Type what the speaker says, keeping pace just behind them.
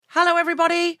Hello,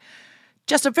 everybody.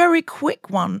 Just a very quick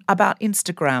one about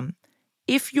Instagram.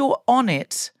 If you're on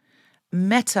it,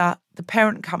 Meta, the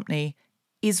parent company,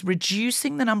 is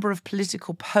reducing the number of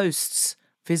political posts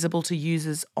visible to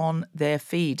users on their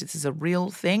feed. This is a real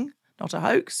thing, not a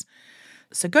hoax.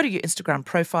 So go to your Instagram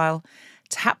profile,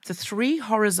 tap the 3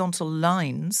 horizontal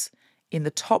lines in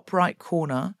the top right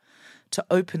corner to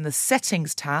open the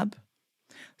Settings tab,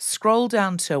 scroll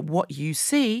down to What You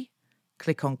See,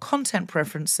 click on Content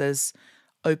Preferences,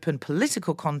 open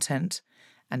Political Content,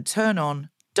 and turn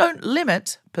on Don't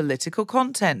Limit Political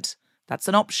Content. That's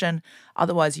an option.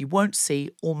 Otherwise, you won't see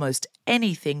almost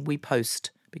anything we post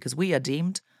because we are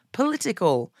deemed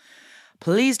political.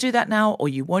 Please do that now, or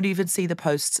you won't even see the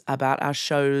posts about our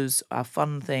shows, our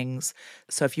fun things.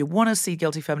 So if you want to see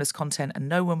Guilty Feminist content and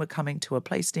know when we're coming to a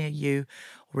place near you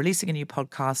or releasing a new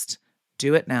podcast,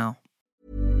 do it now.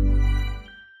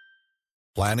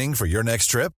 Planning for your next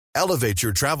trip? Elevate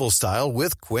your travel style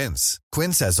with Quince.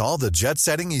 Quince has all the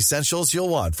jet-setting essentials you'll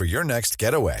want for your next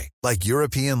getaway, like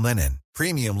European linen,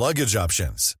 premium luggage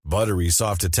options, buttery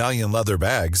soft Italian leather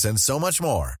bags, and so much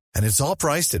more. And it's all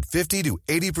priced at 50 to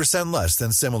 80% less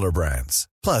than similar brands.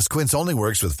 Plus, Quince only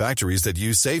works with factories that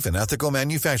use safe and ethical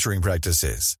manufacturing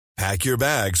practices. Pack your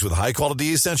bags with high-quality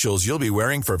essentials you'll be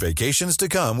wearing for vacations to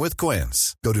come with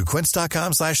Quince. Go to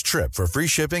quince.com/trip for free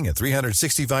shipping and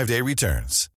 365-day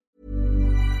returns.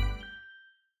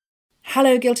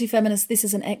 Hello, Guilty Feminist. This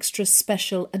is an extra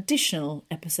special additional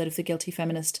episode of The Guilty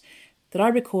Feminist that I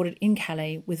recorded in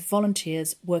Calais with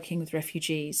volunteers working with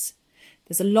refugees.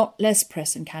 There's a lot less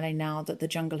press in Calais now that the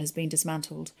jungle has been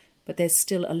dismantled, but there's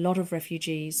still a lot of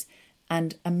refugees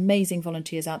and amazing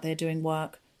volunteers out there doing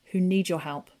work who need your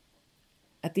help.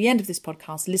 At the end of this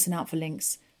podcast, listen out for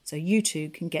links so you too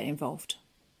can get involved.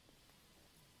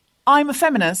 I'm a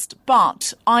feminist,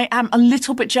 but I am a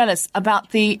little bit jealous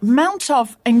about the amount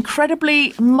of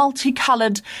incredibly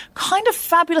multicoloured, kind of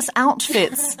fabulous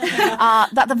outfits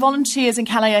that the volunteers in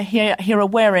Calais here are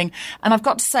wearing. And I've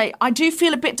got to say, I do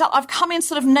feel a bit dull. I've come in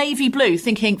sort of navy blue,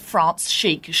 thinking France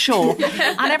chic, sure.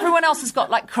 And everyone else has got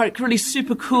like really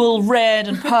super cool red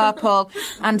and purple.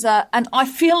 And I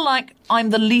feel like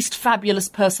I'm the least fabulous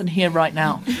person here right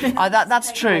now.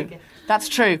 That's true. That's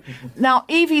true. Now,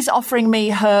 Evie's offering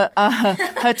me her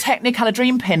Technicolor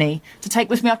Dream Penny to take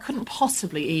with me. I couldn't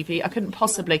possibly, Evie. I couldn't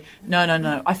possibly.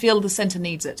 No. I feel the centre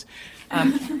needs it.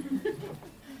 I'm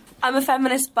a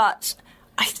feminist, but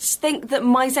I just think that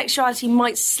my sexuality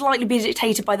might slightly be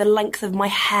dictated by the length of my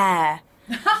hair.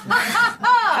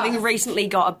 Having recently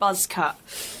got a buzz cut.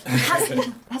 Has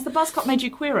the buzz cut made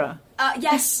you queerer?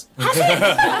 Yes. Has it?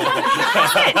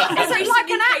 Is it like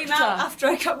an actor? After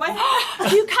I cut my hair.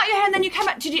 You cut your hair and then you came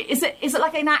out. Is it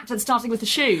like an actor starting with the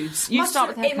shoes? You start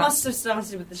with haircut. It must have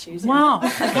started with the shoes. Wow.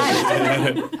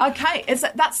 Okay. Okay.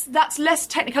 That's less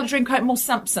Technicolor Dream Coat, more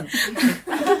Samson. I've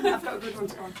got a good one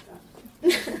to go on to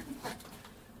that.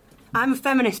 I'm a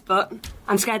feminist, but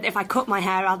I'm scared that if I cut my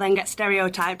hair, I'll then get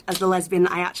stereotyped as the lesbian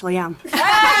that I actually am.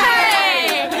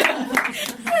 Hey!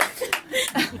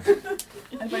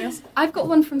 Anybody else? I've got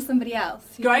one from somebody else.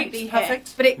 Great, perfect.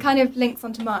 Here, but it kind of links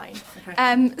onto mine.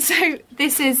 Okay. So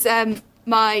this is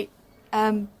my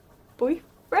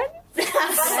boyfriend. It's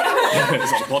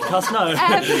not a podcast, no.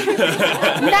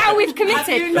 Now we've committed.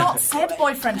 Have you not said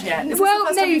boyfriend yet? Is Well,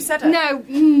 this the first time you said it? No.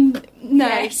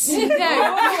 Yes.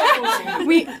 No.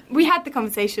 We had the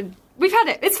conversation. We've had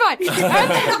it. It's fine.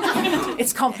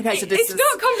 It's complicated. It's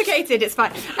not complicated. It's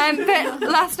fine. But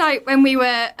last night when we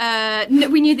were,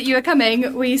 we knew that you were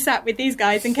coming. We sat with these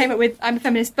guys and came up with "I'm a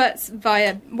feminist," but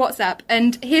via WhatsApp.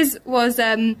 And his was,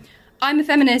 "I'm a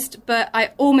feminist, but I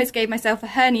almost gave myself a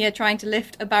hernia trying to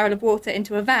lift a barrel of water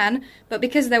into a van. But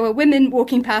because there were women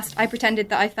walking past, I pretended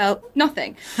that I felt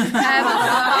nothing."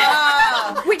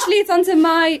 Which leads on to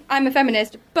my "I'm a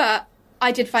feminist, but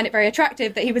I did find it very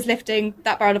attractive that he was lifting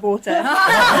that barrel of water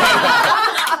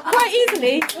quite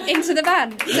easily into the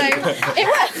van. So it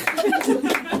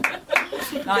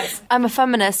worked. Nice. I'm a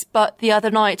feminist, but the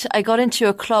other night I got into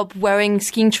a club wearing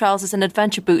skiing trousers and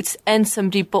adventure boots and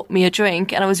somebody bought me a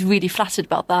drink and I was really flattered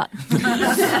about that.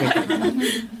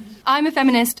 I'm a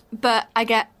feminist, but I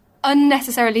get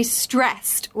unnecessarily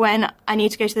stressed when I need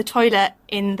to go to the toilet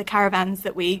in the caravans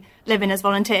that we live in as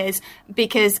volunteers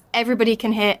because everybody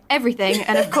can hear everything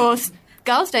and of course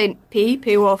girls don't pee,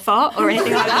 poo or fart or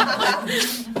anything like that.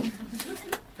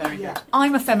 Very good.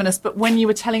 I'm a feminist, but when you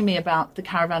were telling me about the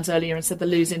caravans earlier and said the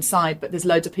loo's inside but there's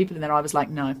loads of people in there, I was like,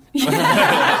 no.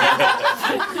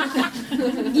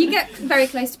 You get very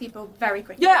close to people very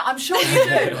quickly. Yeah, I'm sure you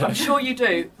do. I'm sure you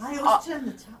do. I always turn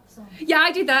the taps Yeah,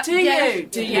 I do that. Do you?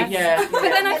 Do you? Yeah. But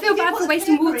then I feel bad for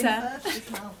wasting water.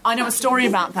 I know a story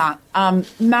about that.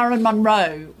 Marilyn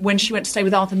Monroe, when she went to stay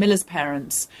with Arthur Miller's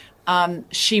parents,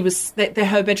 she was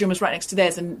her bedroom was right next to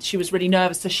theirs, and she was really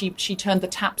nervous, so she turned the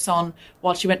taps on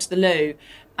while she went to the loo.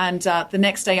 And the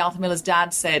next day, Arthur Miller's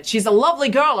dad said, "She's a lovely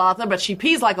girl, Arthur, but she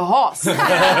pees like a horse."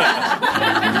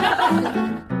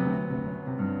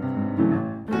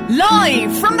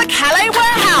 Live from the Calais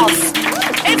warehouse,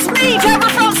 it's me, Deborah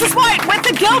Frances White, with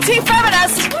The Guilty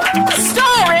Feminist,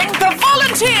 starring the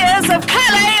volunteers of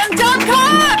Calais and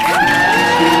Dunkirk.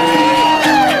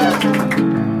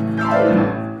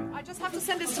 I just have to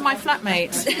send this to my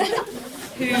flatmate.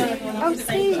 Oh,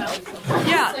 Steve.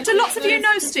 Yeah, do lots of you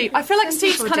know Steve? I feel like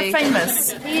Steve's kind of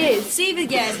famous. He is. Steve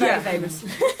is very famous.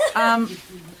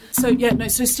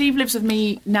 So Steve lives with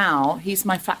me now. He's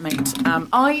my flatmate.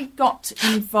 I got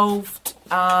involved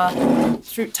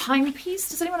through Timepiece.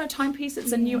 Does anyone know Timepiece?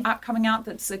 It's a new app coming out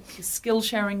that's a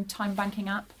skill-sharing time banking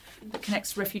app that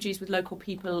connects refugees with local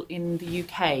people in the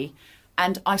UK.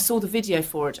 And I saw the video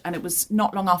for it, and it was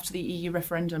not long after the EU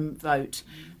referendum vote.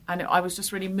 And I was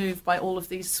just really moved by all of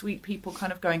these sweet people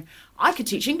kind of going, I could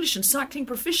teach English and cycling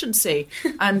proficiency.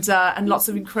 And lots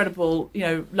of incredible,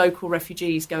 local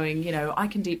refugees going, I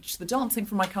can teach the dancing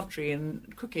from my country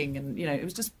and cooking. And, it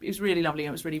was really lovely. And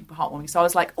it was really heartwarming. So I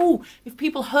was like, oh, if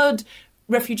people heard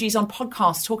refugees on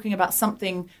podcasts talking about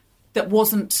something that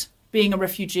wasn't being a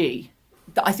refugee,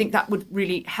 I think that would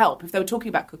really help. If they were talking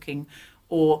about cooking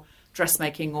or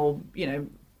dressmaking or,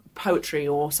 poetry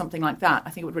or something like that, I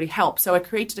think it would really help. So I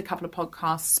created a couple of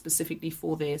podcasts specifically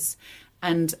for this,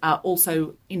 and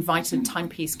also invited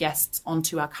Timepiece guests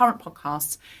onto our current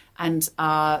podcasts. And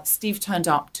Steve turned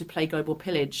up to play Global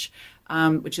Pillage,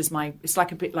 which is it's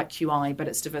like a bit like QI, but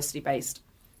it's diversity based.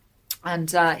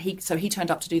 And he turned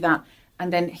up to do that.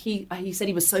 And then he said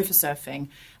he was sofa surfing,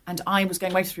 and I was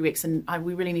going away for 3 weeks, and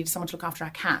we really needed someone to look after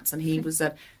our cats. And he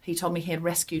told me he had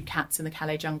rescued cats in the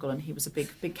Calais jungle, and he was a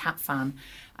big cat fan.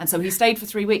 And so he stayed for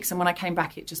 3 weeks, and when I came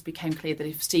back, it just became clear that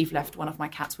if Steve left, one of my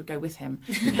cats would go with him.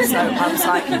 So I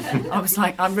was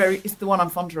like, it's the one I'm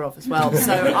fonder of as well.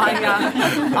 So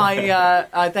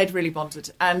they'd really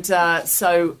bonded, and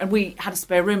we had a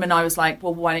spare room, and I was like,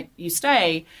 well, why don't you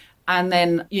stay? And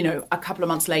then, a couple of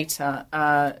months later,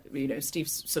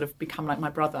 Steve's sort of become like my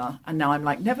brother, and now I'm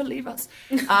like, never leave us.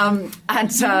 He's kind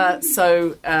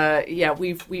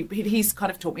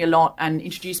of taught me a lot and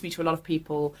introduced me to a lot of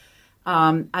people.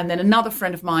 And then another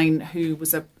friend of mine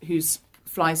who's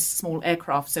flies small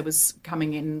aircraft, so was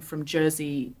coming in from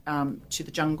Jersey to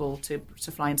the jungle to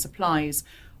fly in supplies,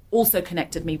 also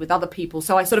connected me with other people.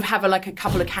 So I sort of have a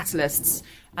couple of catalysts,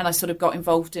 and I sort of got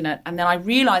involved in it. And then I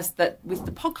realised that with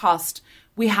the podcast,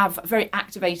 we have a very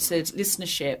activated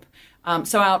listenership.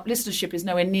 So our listenership is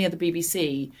nowhere near the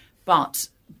BBC, but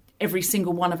every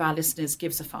single one of our listeners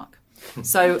gives a fuck.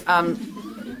 So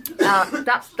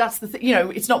that's the thing.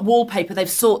 It's not wallpaper. They've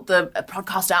sought the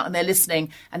podcast out and they're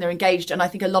listening and they're engaged. And I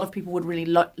think a lot of people would really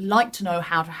like to know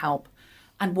how to help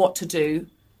and what to do.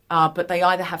 But they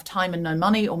either have time and no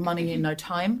money, or money and no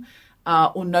time,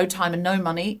 or no time and no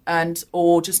money,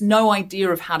 or just no idea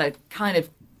of how to kind of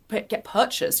get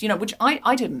purchased, which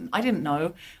I didn't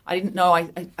know. I didn't know.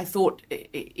 I thought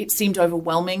it seemed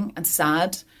overwhelming and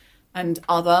sad and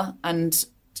other and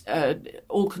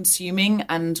all-consuming,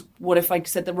 and what if I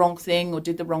said the wrong thing or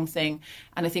did the wrong thing?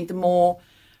 And I think the more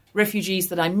refugees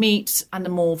that I meet and the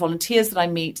more volunteers that I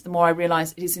meet, the more I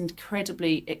realise it is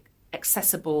incredibly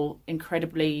accessible, an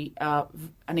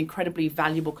incredibly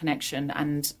valuable connection,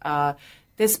 and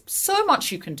there's so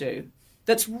much you can do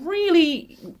that's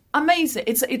really amazing.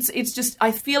 It's just,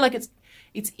 I feel like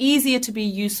it's easier to be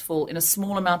useful in a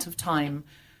small amount of time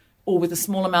or with a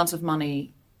small amount of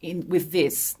money with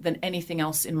this than anything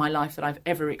else in my life that I've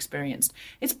ever experienced.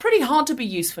 It's pretty hard to be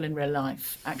useful in real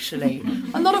life, actually.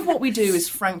 A lot of what we do is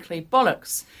frankly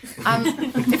bollocks.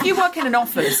 If you work in an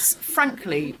office,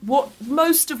 frankly,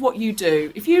 most of what you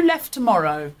do, if you left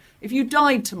tomorrow, if you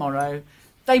died tomorrow,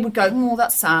 they would go, oh,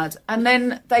 that's sad. And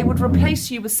then they would replace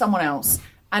you with someone else.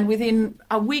 And within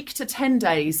a week to 10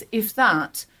 days, if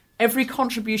that, every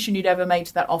contribution you'd ever made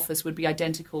to that office would be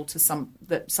identical to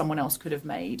that someone else could have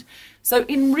made. So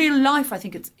in real life, I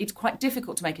think it's quite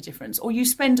difficult to make a difference. Or you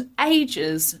spend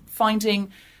ages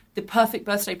finding the perfect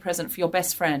birthday present for your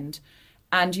best friend,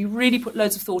 and you really put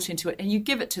loads of thought into it, and you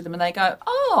give it to them, and they go,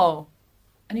 oh.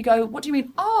 And you go, what do you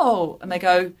mean, oh? And they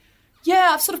go,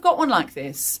 yeah, I've sort of got one like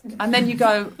this. And then you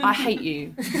go, I hate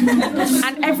you.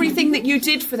 And everything that you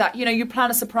did for that, you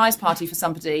plan a surprise party for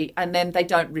somebody and then they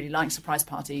don't really like surprise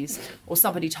parties, or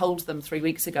somebody told them 3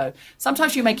 weeks ago.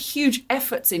 Sometimes you make huge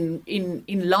efforts in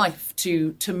life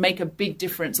to make a big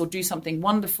difference or do something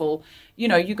wonderful.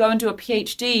 You go and do a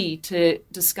PhD to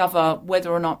discover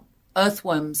whether or not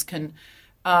earthworms can,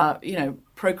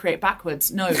 procreate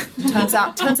backwards. No. Turns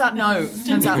out no,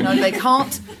 they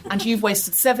can't. And you've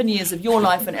wasted 7 years of your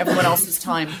life and everyone else's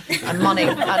time and money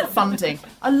and funding.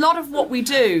 A lot of what we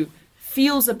do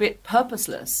feels a bit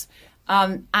purposeless.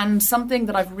 And something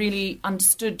that I've really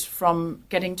understood from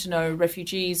getting to know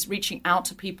refugees, reaching out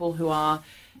to people who are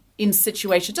in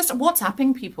situations, just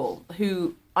WhatsApping people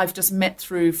who I've just met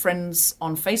through friends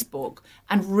on Facebook,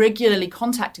 and regularly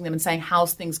contacting them and saying,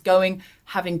 how's things going,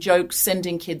 having jokes,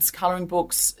 sending kids colouring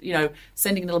books,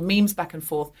 sending little memes back and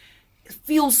forth. It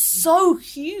feels so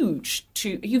huge.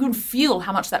 You can feel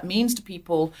how much that means to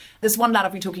people. There's one lad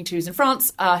I've been talking to who's in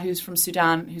France, who's from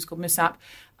Sudan, who's called Musab.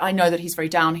 I know that he's very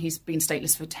down. He's been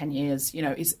stateless for 10 years.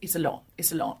 It's a lot.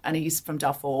 It's a lot. And he's from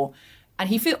Darfur. And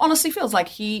he honestly feels like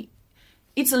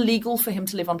it's illegal for him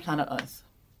to live on planet Earth.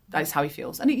 That is how he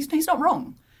feels. And he's not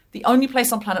wrong. The only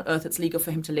place on planet Earth that's legal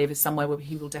for him to live is somewhere where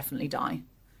he will definitely die.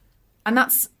 And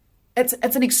it's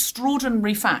an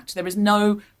extraordinary fact. There is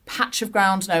no patch of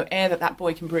ground, no air that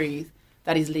boy can breathe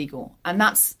that is legal. And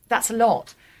that's a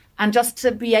lot. And just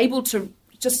to be able to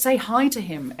just say hi to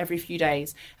him every few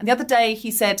days. And the other day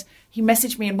he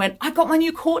messaged me and went, I got my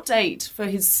new court date for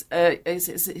his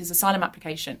asylum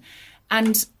application.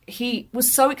 And he was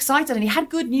so excited, and he had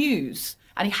good news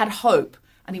and he had hope.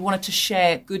 And he wanted to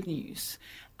share good news.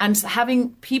 And having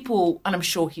people, and I'm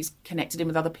sure he's connected in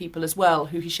with other people as well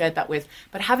who he shared that with,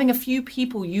 but having a few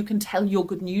people you can tell your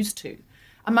good news to.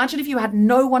 Imagine if you had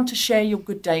no one to share your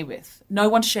good day with, no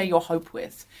one to share your hope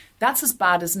with. That's as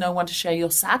bad as no one to share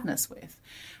your sadness with.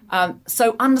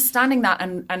 So understanding that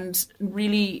and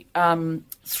really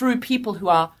through people who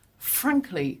are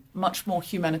frankly much more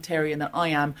humanitarian than I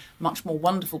am, much more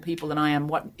wonderful people than I am,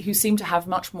 who seem to have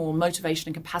much more motivation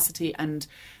and capacity and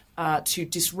to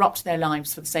disrupt their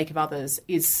lives for the sake of others,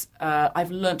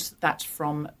 I've learnt that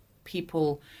from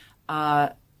people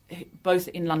both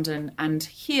in London and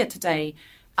here today.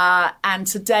 And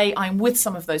today I'm with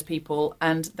some of those people,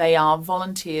 and they are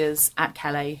volunteers at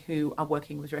Calais who are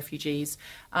working with refugees.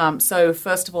 So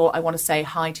first of all, I want to say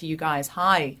hi to you guys.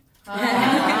 Hi.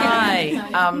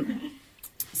 Hi.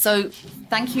 So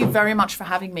thank you very much for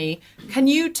having me. Can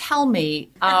you tell me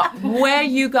where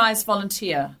you guys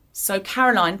volunteer? So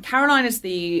Caroline is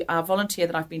the volunteer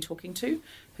that I've been talking to,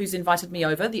 who's invited me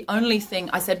over. The only thing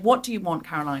I said, what do you want,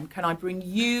 Caroline? Can I bring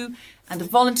you and the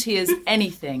volunteers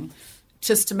anything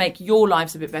just to make your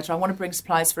lives a bit better? I want to bring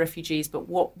supplies for refugees, but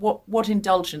what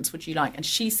indulgence would you like? And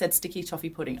she said sticky toffee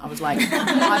pudding. I was like,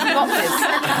 I've got this.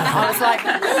 I was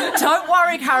like, don't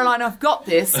worry, Caroline, I've got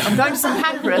this. I'm going to St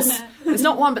Pancras. There's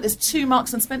not one, but there's 2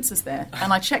 Marks and Spencers there.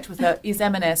 And I checked with her, is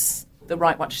M&S the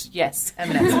right one? She said, yes,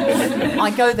 M&S.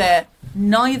 I go there.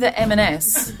 Neither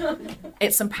M&S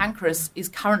at St Pancras is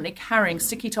currently carrying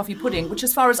sticky toffee pudding, which,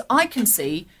 as far as I can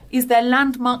see, is their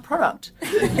landmark product.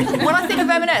 When I think of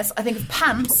M&S, I think of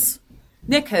pants,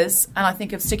 knickers, and I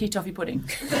think of sticky toffee pudding.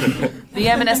 The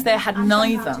M&S there had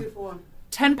neither.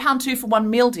 £10 2 for 1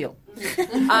 meal deal.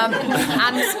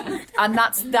 And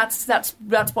that's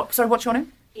what. Sorry, what's your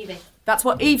name? Evie. That's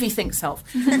what Evie thinks of.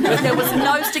 There was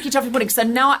no sticky toffee pudding. So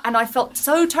now, and I felt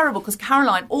so terrible because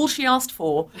Caroline, all she asked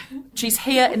for, she's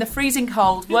here in the freezing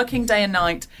cold, working day and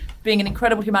night, being an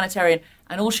incredible humanitarian,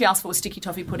 and all she asked for was sticky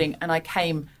toffee pudding. And I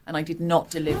came and I did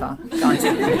not deliver. Guys,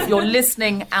 if you're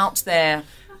listening out there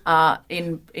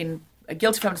in a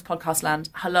Guilty Feminist podcast land,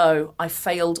 hello, I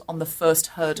failed on the first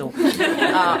hurdle.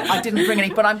 I didn't bring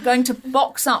any, but I'm going to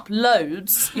box up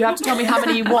loads. You have to tell me how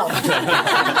many you want.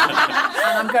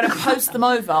 And I'm going to post them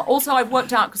over. Also, I've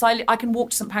worked out, because I can walk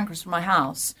to St Pancras from my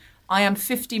house. I am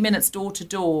 50 minutes door to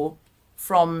door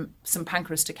from St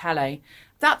Pancras to Calais.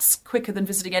 That's quicker than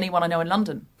visiting anyone I know in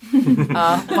London.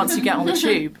 Once you get on the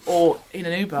tube or in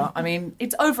an Uber. I mean,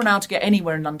 it's over an hour to get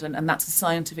anywhere in London, and that's a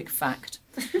scientific fact.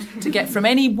 To get from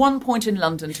any one point in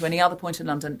London to any other point in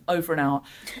London, over an hour.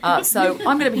 So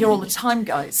I'm going to be here all the time,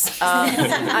 guys.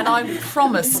 And I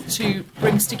promise to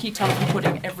bring sticky toffee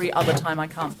pudding every other time I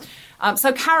come.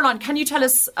 So Caroline, can you tell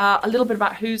us a little bit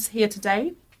about who's here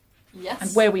today? Yes.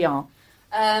 And where we are?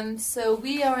 So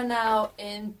we are now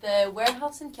in the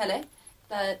warehouse in Calais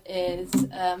that is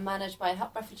managed by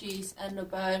Help Refugees and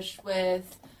L'Auberge,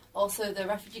 with also the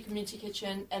Refugee Community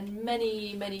Kitchen and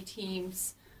many, many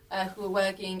teams who are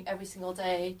working every single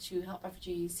day to help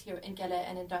refugees here in Calais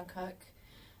and in Dunkirk.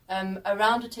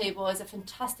 Around the table is a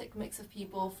fantastic mix of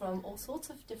people from all sorts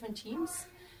of different teams.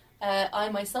 I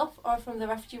myself are from the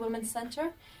Refugee Women's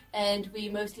Centre, and we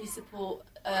mostly support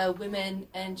women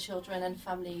and children and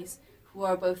families who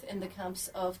are both in the camps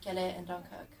of Calais and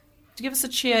Dunkirk. To give us a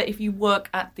cheer if you work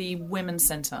at the Women's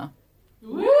Centre.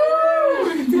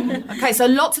 Okay, so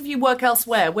lots of you work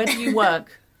elsewhere. Where do you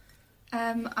work?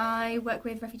 I work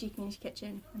with Refugee Community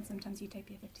Kitchen and sometimes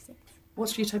Utopia 56.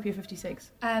 What's Utopia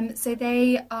 56? So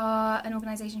they are an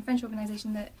organisation, French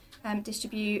organisation that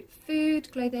distribute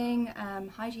food, clothing,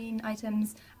 hygiene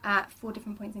items at 4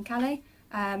 different points in Calais.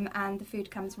 And the food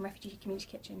comes from Refugee Community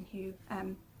Kitchen, who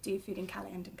do food in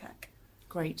Calais and Dunkirk.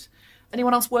 Great.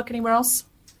 Anyone else work anywhere else?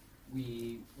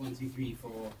 We 1, 2, 3,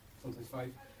 4, sometimes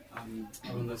 5. Are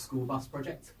on the school bus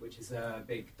project, which is a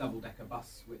big double-decker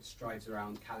bus which drives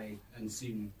around Calais and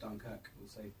soon Dunkirk,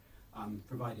 also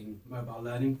providing mobile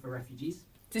learning for refugees.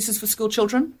 This is for school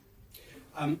children?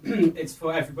 It's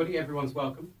for everybody, everyone's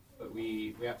welcome, but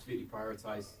we absolutely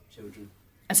prioritise children.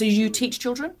 And so you teach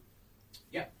children?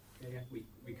 Yeah.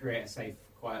 We create a safe,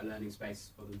 quiet learning space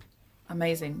for them.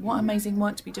 Amazing. What amazing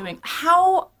work to be doing.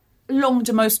 How long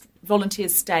do most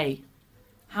volunteers stay?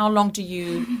 How long do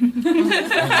you...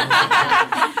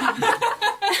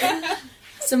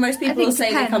 So most people will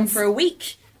say they come for a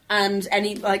week, and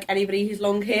anybody who's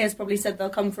long here has probably said they'll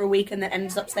come for a week and then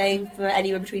ends up staying for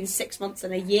anywhere between 6 months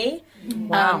and a year.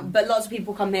 Wow. But lots of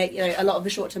people come here, a lot of the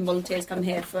short-term volunteers come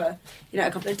here for,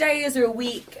 a couple of days or a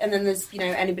week, and then there's,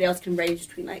 anybody else can range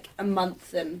between a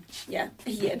month and, a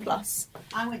year plus.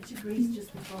 I went to Greece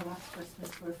just before last Christmas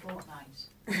for a fortnight.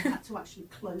 I had to actually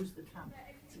close the camp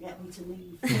to get me to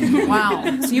leave.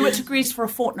 Wow. So you went to Greece for a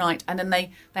fortnight and then they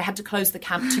had to close the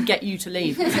camp to get you to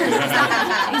leave. Is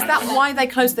that why they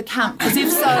closed the camp? Because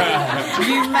if so,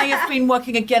 you may have been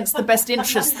working against the best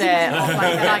interest there. Of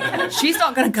like, she's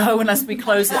not going to go unless we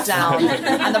close it down.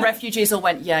 And the refugees all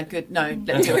went, yeah, good, no,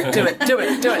 let's do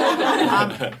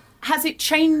it. Has it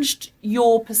changed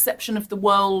your perception of the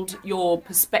world, your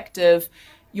perspective,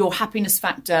 your happiness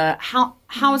factor? How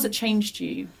has it changed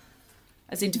you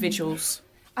as individuals?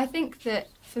 I think that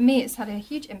for me it's had a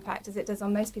huge impact, as it does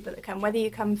on most people that come, whether you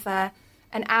come for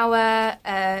an hour,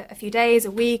 a few days,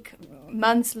 a week,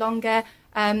 months, longer.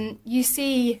 You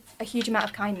see a huge amount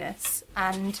of kindness,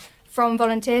 and from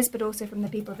volunteers, but also from the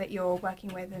people that you're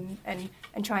working with and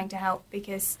trying to help,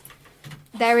 because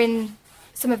they're in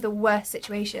some of the worst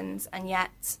situations, and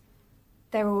yet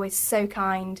they're always so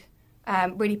kind,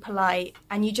 really polite,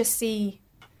 and you just see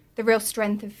the real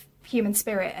strength of human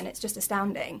spirit, and it's just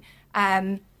astounding.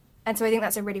 And so I think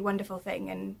that's a really wonderful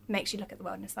thing, and makes you look at the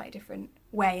world in a slightly different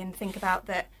way and think about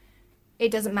that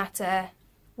it doesn't matter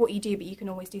what you do, but you can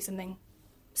always do something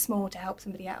small to help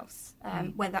somebody else,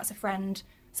 whether that's a friend,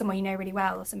 someone you know really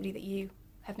well, or somebody that you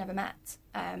have never met.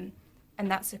 And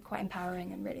that's a quite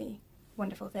empowering and really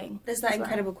wonderful thing. There's that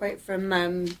incredible quote from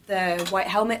the White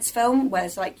Helmets film, where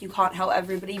it's like, you can't help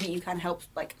everybody, but you can help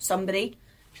somebody.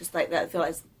 Just like that, I feel like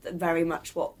it's very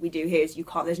much what we do here. Is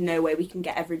there's no way we can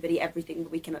get everybody everything,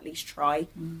 but we can at least try.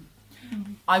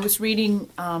 I was reading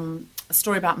a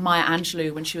story about Maya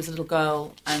Angelou when she was a little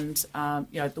girl, and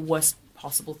the worst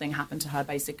possible thing happened to her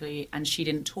basically, and she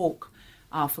didn't talk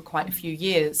for quite a few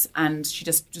years, and she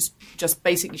just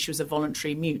basically she was a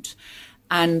voluntary mute,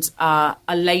 and a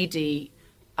lady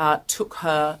took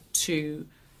her to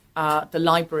the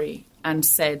library and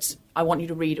said, I want you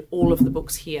to read all of the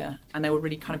books here. And they were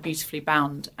really kind of beautifully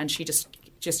bound. And she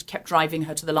just kept driving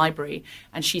her to the library.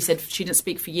 And she said she didn't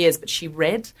speak for years, but she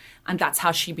read. And that's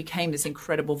how she became this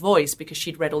incredible voice, because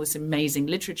she'd read all this amazing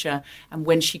literature. And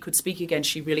when she could speak again,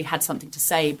 she really had something to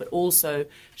say. But also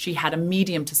she had a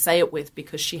medium to say it with,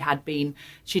 because she'd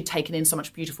taken in so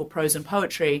much beautiful prose and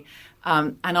poetry.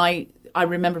 And I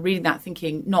remember reading that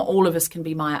thinking, not all of us can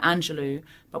be Maya Angelou,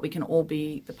 but we can all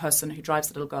be the person who drives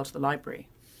the little girl to the library.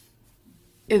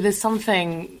 There's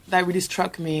something that really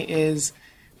struck me is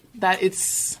that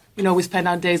it's, we spend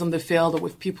our days on the field or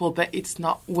with people, but it's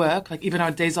not work. Like even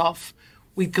our days off,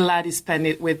 we gladly spend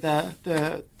it with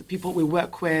the people we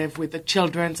work with the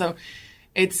children. So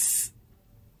it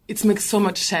makes so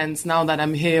much sense now that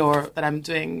I'm here or that I'm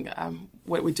doing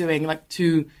what we're doing, like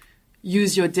to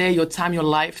use your day, your time, your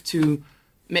life to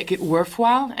make it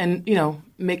worthwhile and,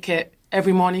 make it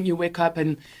every morning you wake up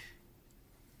and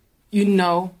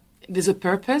there's a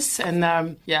purpose. And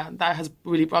that has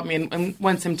really brought me in. And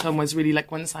one symptom was really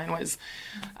one sign was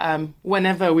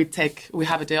whenever we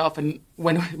have a day off, and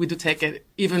when we do take it,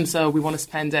 even so we want to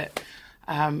spend it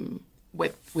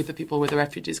with the people, with the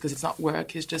refugees, because it's not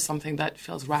work, it's just something that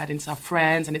feels right. It's our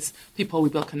friends and it's people we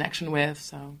build connection with.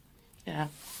 So, yeah.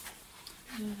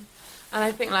 And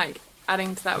I think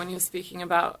adding to that, when you were speaking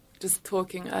about just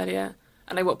talking earlier,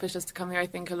 and like what pushed us to come here, I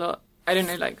think a lot, I don't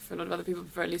know, like for a lot of other people,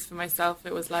 but at least for myself,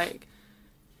 it was like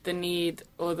the need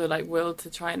or the like will to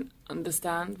try and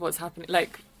understand what's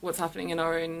happening in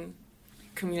our own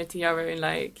community, our own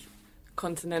like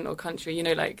continent or country, you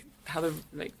know, like how the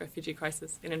like refugee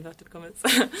crisis in inverted commas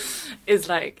is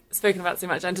like spoken about so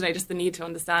much. And today, just the need to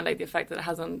understand like the effect that it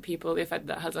has on people, the effect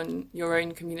that it has on your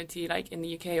own community, like in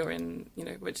the UK or in, you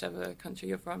know, whichever country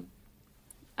you're from.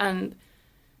 And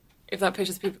if that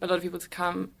pushes a lot of people to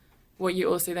come, what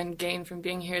you also then gain from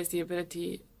being here is the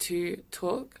ability to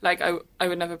talk. Like I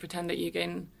would never pretend that you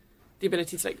gain the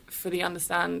ability to like fully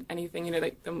understand anything, you know,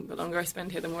 like the longer I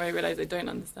spend here, the more I realise I don't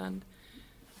understand.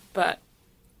 But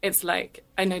it's like,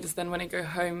 I notice then when I go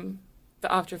home,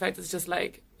 the after effect is just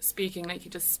like speaking, like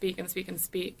you just speak and speak and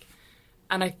speak.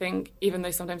 And I think even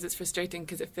though sometimes it's frustrating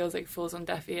because it feels like it falls on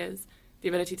deaf ears, the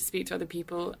ability to speak to other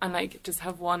people and like just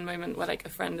have one moment where like a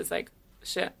friend is like,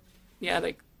 shit, yeah,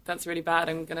 like that's really bad,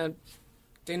 I'm gonna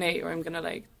donate or I'm gonna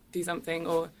like do something,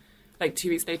 or like 2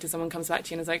 weeks later someone comes back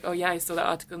to you and is like, oh yeah, I saw that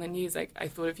article in the news, like I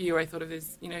thought of you, or I thought of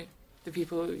this, you know, the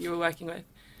people you were working with.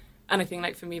 And I think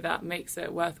like for me that makes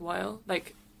it worthwhile,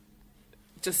 like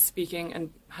just speaking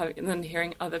and then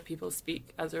hearing other people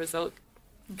speak as a result,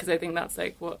 because I think that's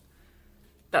like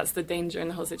that's the danger in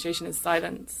the whole situation, is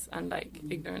silence and like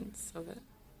ignorance of it.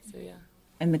 So yeah.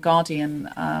 In The Guardian,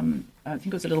 I think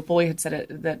it was a little boy had said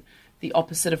it, that the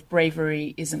opposite of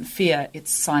bravery isn't fear,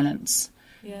 it's silence.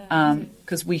 Yeah.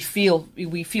 Because we feel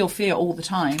fear all the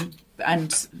time,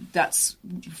 and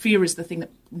fear is the thing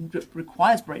that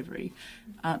requires bravery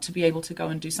to be able to go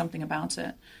and do something about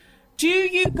it. Do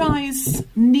you guys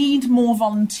need more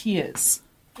volunteers?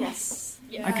 Yes.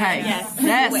 Yeah. Okay.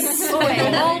 Yes.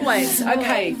 Always.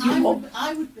 Okay.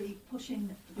 I would be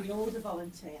pushing the older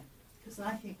volunteer, because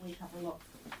I think we have a lot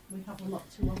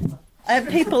to offer.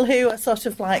 People who are sort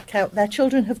of like, their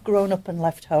children have grown up and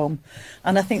left home.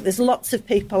 And I think there's lots of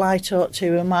people I talk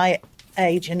to who are my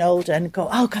age and older and go,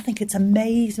 oh, I think it's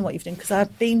amazing what you've done. Because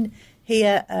I've been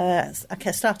here,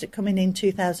 I started coming in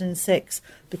 2006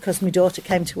 because my daughter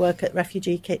came to work at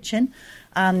Refugee Kitchen.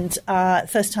 And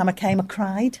first time I came, I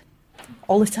cried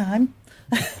all the time.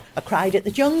 I cried at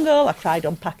the jungle, I cried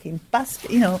unpacking bags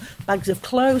of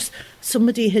clothes.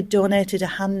 Somebody had donated a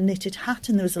hand-knitted hat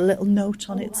and there was a little note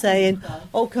on it saying,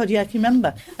 oh God, yeah, I can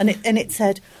remember. And it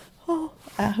said, oh,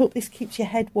 I hope this keeps your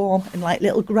head warm, in like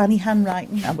little granny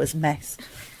handwriting. I was a mess.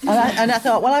 And I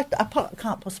thought, well, I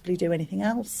can't possibly do anything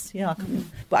else. You know, I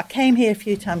couldn't. But I came here a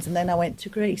few times and then I went to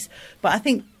Greece. But I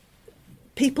think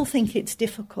people think it's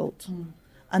difficult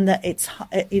and that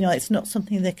it's not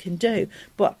something they can do.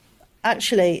 But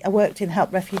actually, I worked in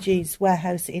Help Refugees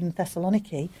warehouse in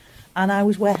Thessaloniki, and I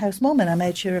was warehouse mum, and I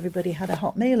made sure everybody had a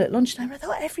hot meal at lunchtime. I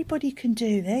thought, everybody can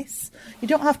do this. You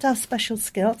don't have to have special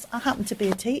skills. I happen to be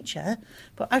a teacher,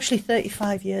 but actually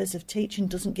 35 years of teaching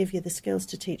doesn't give you the skills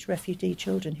to teach refugee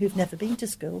children who've never been to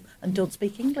school and don't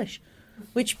speak English.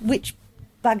 Which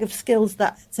bag of skills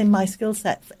that's in my skill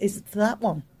set is that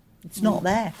one? It's not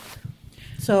there.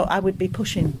 So I would be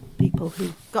pushing people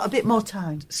who've got a bit more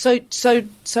time. So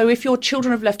if your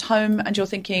children have left home and you're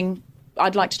thinking,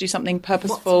 I'd like to do something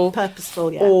purposeful. What's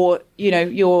purposeful, yeah. Or,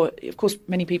 of course,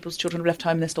 many people's children have left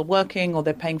home, they're still working or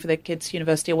they're paying for their kids'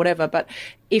 university or whatever. But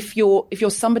if you're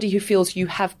somebody who feels you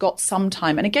have got some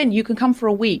time, and again, you can come for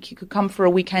a week, you could come for a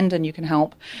weekend and you can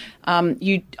help.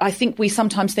 I think we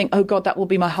sometimes think, oh God, that will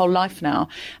be my whole life now.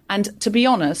 And to be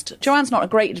honest, Joanne's not a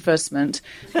great advertisement,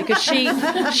 because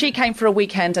she came for a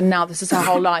weekend and now this is her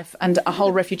whole life, and a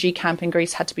whole refugee camp in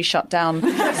Greece had to be shut down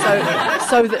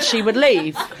so that she would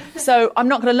leave. So I'm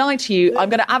not going to lie to you. I'm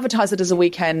going to advertise it as a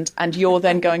weekend and you're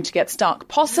then going to get stuck.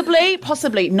 Possibly,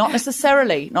 not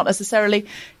necessarily.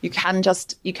 You can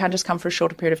just come for a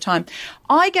shorter period of time.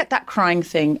 I get that crying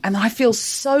thing and I feel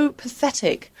so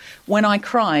pathetic when I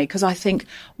cry, because I think,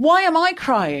 why am I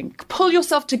crying? Pull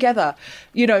yourself together.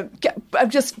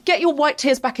 Get your white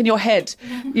tears back in your head.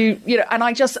 And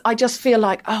I just feel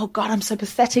like, oh God, I'm so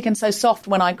pathetic and so soft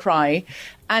when I cry.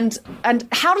 And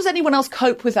how does anyone else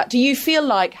cope with that? Do you feel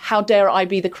like, how dare I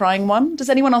be the crying one? Does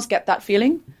anyone else get that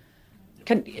feeling?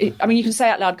 You can say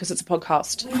it out loud because it's a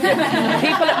podcast.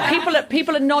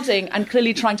 People are nodding and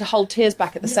clearly trying to hold tears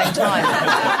back at the same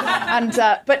time.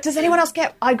 But does anyone else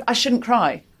get, I shouldn't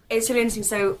cry? It's really interesting.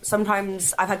 So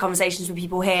sometimes I've had conversations with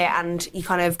people here and you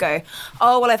kind of go,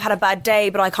 oh, well, I've had a bad day,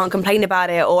 but I can't complain about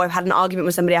it. Or I've had an argument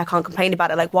with somebody, I can't complain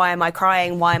about it. Like, why am I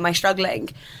crying? Why am I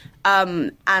struggling?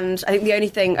 And I think the only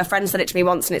thing, a friend said it to me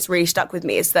once and it's really stuck with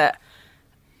me, is that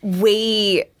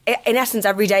we, in essence,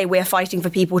 every day we're fighting for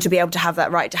people to be able to have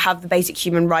that right, to have the basic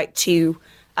human right to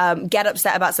get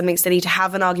upset about something silly, to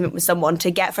have an argument with someone,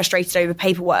 to get frustrated over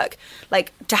paperwork,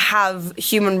 like to have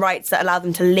human rights that allow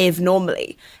them to live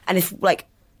normally. And if like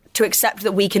to accept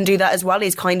that we can do that as well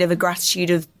is kind of a gratitude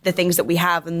of the things that we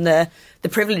have and the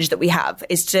privilege that we have,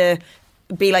 is to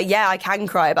be like, yeah, I can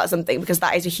cry about something because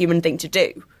that is a human thing to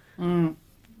do.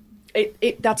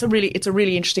 It's a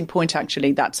really interesting point,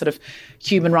 actually, that sort of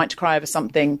human right to cry over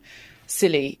something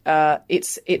silly, or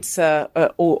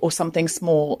something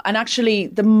small. And actually,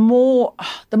 the more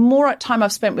time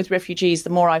I've spent with refugees, the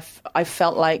more I've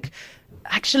felt like,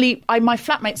 actually, my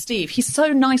flatmate Steve, he's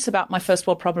so nice about my first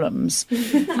world problems,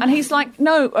 and he's like,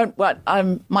 no,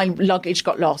 my luggage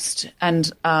got lost,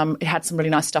 and it had some really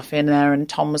nice stuff in there, and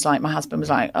Tom was like, my husband was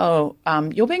like, oh,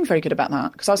 you're being very good about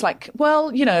that, because I was like,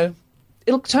 well, you know,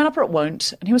 it'll turn up or it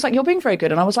won't. And he was like, you're being very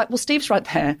good. And I was like, well, Steve's right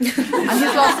there. And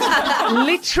he's lost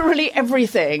literally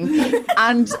everything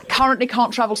and currently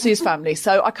can't travel to see his family.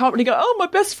 So I can't really go, oh, my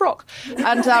best frock.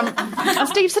 And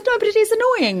Steve said, no, but it is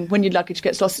annoying when your luggage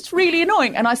gets lost. It's really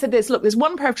annoying. And I said this, look, there's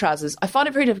one pair of trousers. I find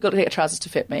it very difficult to get trousers to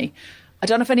fit me. I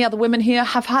don't know if any other women here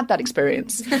have had that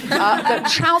experience. But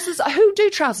trousers, who do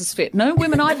trousers fit? No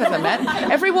women I've ever met.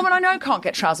 Every woman I know can't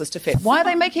get trousers to fit. Why are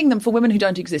they making them for women who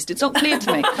don't exist? It's not clear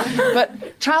to me.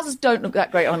 But trousers don't look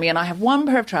that great on me. And I have one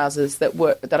pair of trousers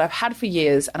that I've had for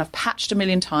years, and I've patched a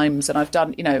million times, and I've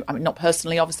done, you know, I mean, not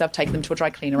personally, obviously I've taken them to a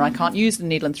dry cleaner. I can't use the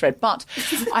needle and thread, but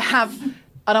I have.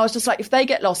 And I was just like, if they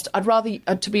get lost, I'd rather,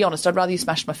 to be honest, I'd rather you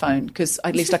smash my phone, because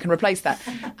at least I can replace that.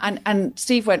 And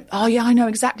Steve went, oh, yeah, I know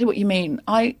exactly what you mean.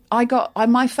 I got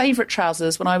my favourite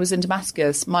trousers when I was in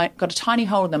Damascus, got a tiny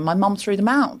hole in them. My mum threw them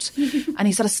out. And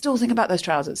he said, I still think about those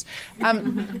trousers. I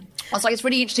was like, it's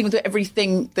really interesting with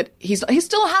everything that he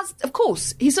still has, of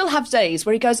course, he still has days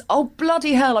where he goes, oh,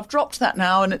 bloody hell, I've dropped that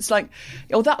now. And it's like,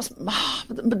 oh,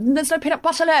 there's no peanut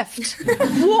butter left.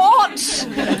 What?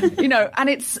 You know,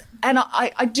 and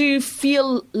I do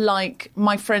feel like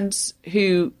my friends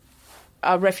who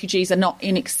are refugees are not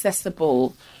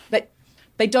inaccessible.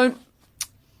 They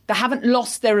haven't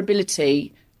lost their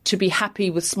ability to be happy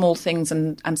with small things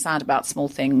and sad about small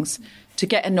things, to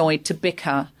get annoyed, to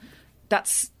bicker.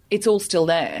 It's all still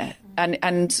there.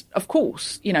 And of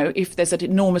course, you know, if there's an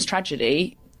enormous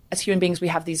tragedy, as human beings, we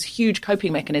have these huge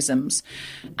coping mechanisms.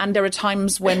 And there are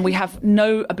times when we have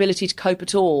no ability to cope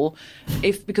at all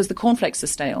because the cornflakes are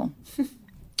stale.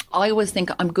 I always think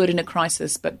I'm good in a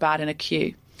crisis, but bad in a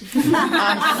queue.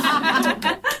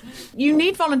 You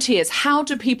need volunteers. How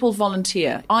do people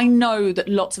volunteer? I know that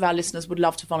lots of our listeners would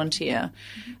love to volunteer.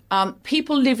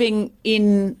 People living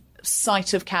in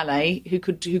sight of Calais who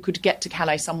could get to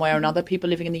Calais somewhere or another, people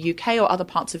living in the UK or other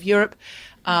parts of Europe.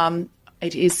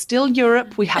 It is still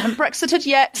Europe. We haven't Brexited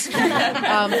yet.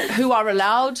 Who are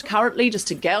allowed currently just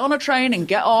to get on a train and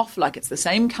get off like it's the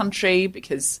same country,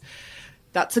 because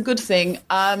that's a good thing.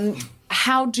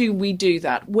 How do we do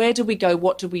that? Where do we go?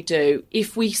 What do we do?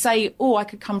 If we say, oh, I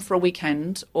could come for a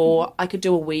weekend, or I could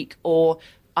do a week, or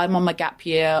I'm on my gap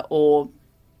year, or,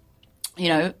 you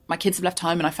know, my kids have left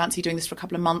home and I fancy doing this for a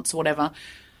couple of months or whatever.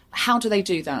 How do they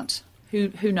do that?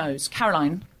 Who knows?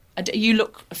 Caroline, you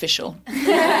look official.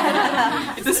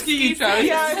 It's the ski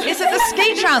trousers. Is it the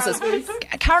ski trousers?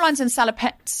 Caroline's in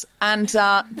salopettes, and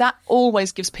that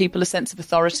always gives people a sense of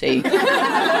authority.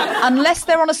 Unless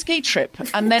they're on a ski trip,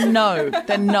 and then no.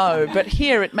 But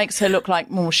here it makes her look like,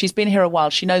 she's been here a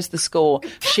while. She knows the score.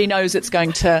 She knows it's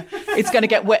going to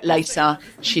get wet later.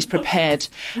 She's prepared.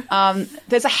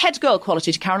 There's a head girl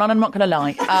quality to Caroline, I'm not going to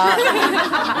lie.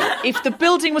 If the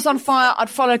building was on fire, I'd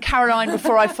follow Caroline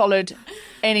before I followed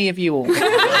any of you all.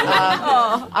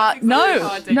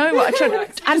 No.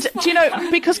 And do you know,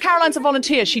 because Caroline's a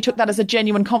volunteer, she took that as a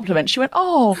genuine compliment. She went,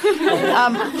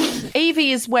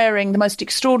 Evie is wearing the most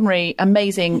extraordinary,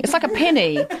 amazing, it's like a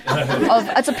penny.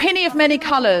 It's a penny of many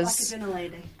colours.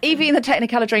 Evie in the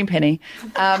Technicolor Dream Penny.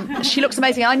 She looks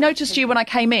amazing. I noticed you when I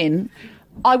came in.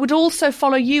 I would also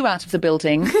follow you out of the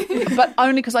building, but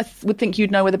only because I would think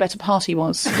you'd know where the better party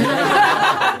was.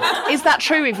 Is that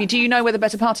true, Evie? Do you know where the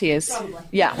better party is? Probably.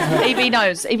 Yeah, Evie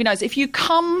knows. If you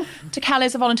come to Calais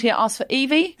as a volunteer, ask for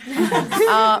Evie,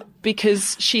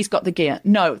 because she's got the gear.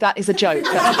 No, that is a joke.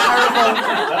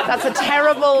 That's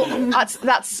terrible.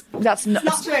 That's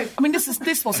not true. I mean, this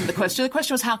wasn't the question. The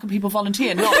question was, how can people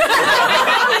volunteer? Not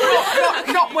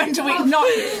when do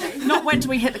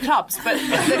we hit the clubs,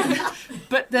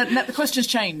 but the question's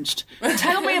changed.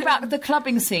 Tell me about the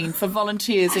clubbing scene for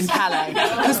volunteers in Calais,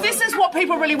 because this is what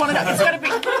people really want to know. It's going to be.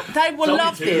 They will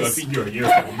love this. I've been here a year,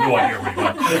 I have no idea where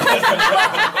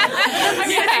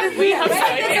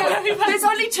we went. There's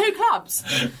only two clubs.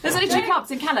 There's only two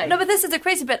clubs in Calais. No, but this is the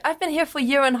crazy bit. I've been here for a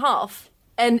year and a half,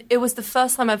 and it was the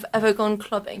first time I've ever gone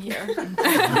clubbing here.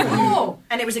 Oh,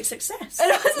 and it was a success.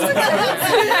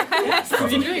 Yes, what are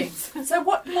you doing? So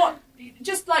what?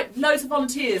 Just like loads of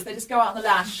volunteers, they just go out on the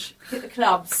lash, hit the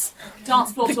clubs,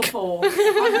 dance floor till 4.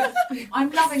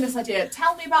 I'm loving this idea.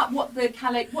 Tell me about what's the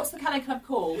Calais club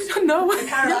called? No. We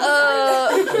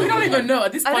don't even know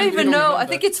at this point. I don't even know. remember. I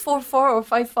think it's 4-4 or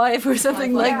 5-5 or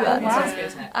something like that.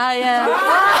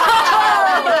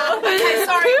 Okay,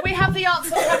 sorry, we have the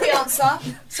answer.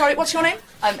 Sorry, what's your name?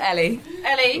 I'm Ellie.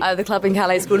 Ellie. The club in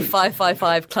Calais is called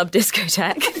 555 Club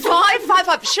Discotheque.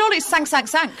 555. Surely it's Sang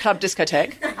Club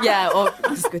Discotheque. Yeah, or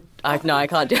no, I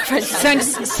can't do a French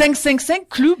accent. Sang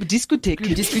Club Discotheque.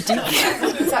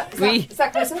 Is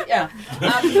that closer? Yeah.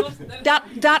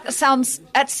 That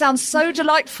sounds so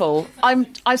delightful.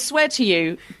 I swear to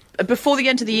you, before the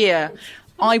end of the year,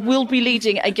 I will be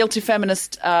leading a Guilty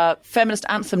Feminist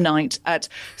anthem night at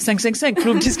Sang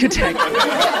Club Discotheque.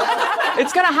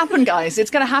 It's going to happen, guys.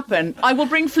 It's going to happen. I will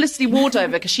bring Felicity Ward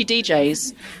over because she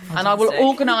DJs, and I will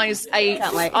organise a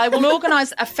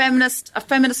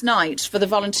feminist night for the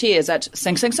volunteers at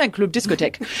Sang Club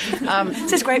Discotheque.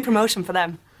 This is great promotion for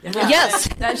them. Yes,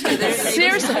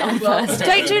 seriously.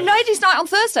 They do ladies' night on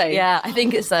Thursday. Yeah, I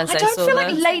think it's Thursday. I don't feel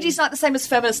like ladies' night the same as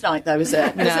feminist night, though, is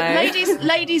it? No.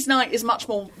 Ladies' night is much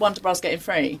more Wonder Bros getting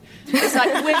free. It's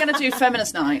like we're going to do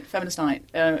feminist night.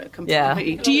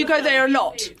 Completely. Do you go there a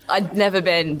lot? I've never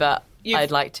been, but I'd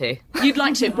like to. You'd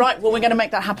like to, right? Well, we're going to make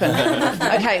that happen.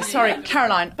 Okay, sorry,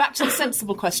 Caroline. Back to the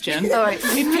sensible question. All right.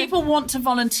 If people want to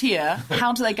volunteer,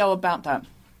 how do they go about that?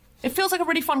 It feels like a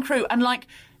really fun crew, and like.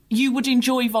 You would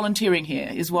enjoy volunteering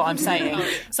here, is what I'm saying.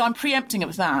 So I'm preempting it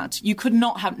with that. You could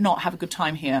not have a good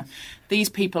time here. These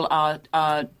people are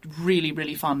really,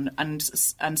 really fun, and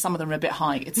some of them are a bit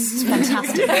high. It's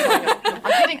fantastic.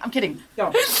 I'm kidding.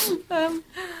 Go on.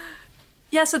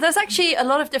 Yeah, so there's actually a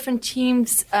lot of different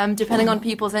teams depending on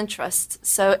people's interests.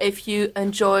 So if you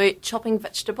enjoy chopping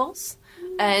vegetables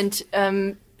and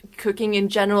cooking in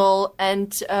general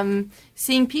and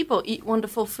seeing people eat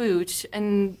wonderful food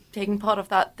and taking part of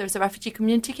that, there's a refugee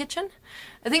community kitchen.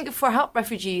 I think for help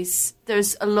refugees,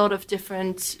 there's a lot of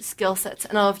different skill sets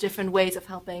and a lot of different ways of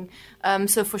helping.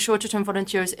 So for shorter-term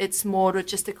volunteers, it's more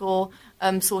logistical,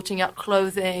 sorting out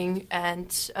clothing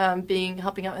and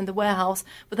helping out in the warehouse.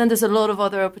 But then there's a lot of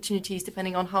other opportunities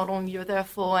depending on how long you're there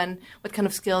for and what kind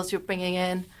of skills you're bringing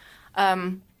in.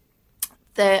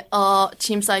 There are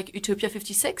teams like Utopia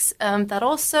 56 that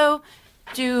also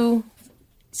do...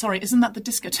 Sorry, isn't that the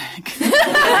discotheque?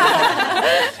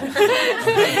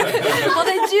 Well,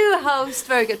 they do host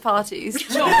very good parties,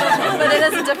 but it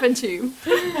is a different team.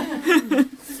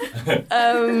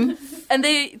 And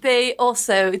they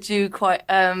also do quite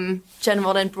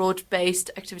general and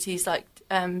broad-based activities like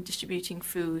distributing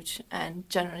food and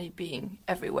generally being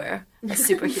everywhere as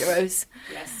superheroes.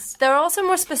 Yes. There are also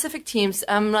more specific teams,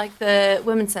 like the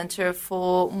Women's Centre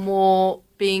for more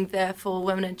being there for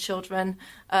women and children,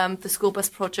 the School Bus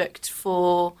Project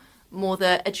for more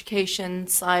the education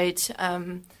side.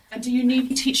 And do you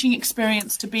need teaching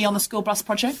experience to be on the School Bus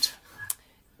Project?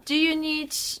 Do you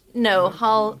need... No,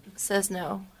 Hal says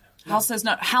no. Hal says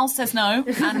no. Hal says no,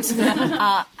 and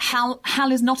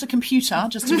Hal is not a computer.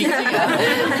 Just to be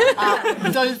clear,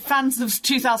 those fans of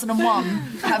 2001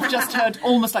 have just heard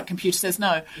almost like computer says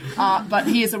no, but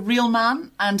he is a real man,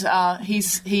 and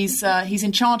he's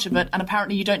in charge of it. And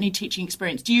apparently, you don't need teaching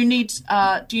experience. Do you need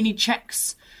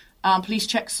checks, police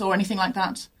checks, or anything like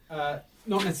that?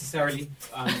 Not necessarily.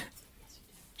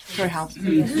 Sorry, Hal.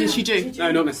 Yes, you do.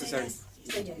 No, not necessarily.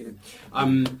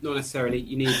 Not necessarily.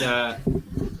 You need.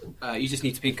 You just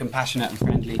need to be compassionate and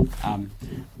friendly.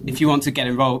 If you want to get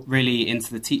involved really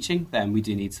into the teaching, then we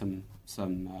do need some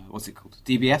what's it called?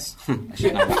 DBS. I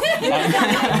should know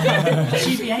that.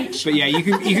 GBH. But yeah, you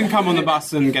can come on the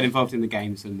bus and get involved in the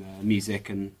games and the music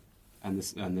and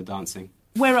the dancing.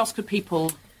 Where else could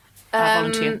people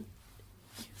volunteer?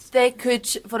 They could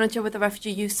volunteer with the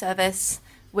Refugee Youth Service,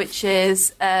 which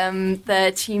is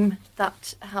the team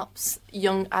that helps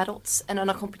young adults and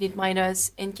unaccompanied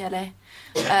minors in Calais.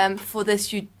 For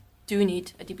this, you do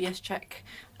need a DBS check.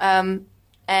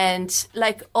 And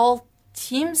like all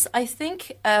teams, I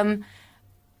think,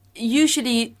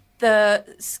 usually the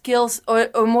skills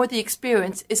or more the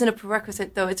experience isn't a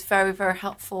prerequisite, though it's very, very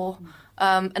helpful.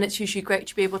 And it's usually great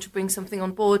to be able to bring something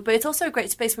on board. But it's also a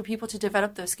great space for people to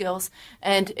develop those skills.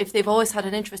 And if they've always had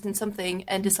an interest in something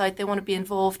and decide they want to be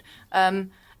involved,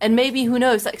 and maybe, who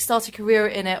knows, like start a career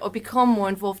in it or become more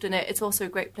involved in it, it's also a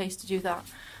great place to do that.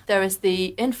 There is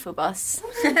the Infobus,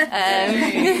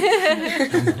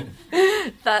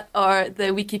 that are the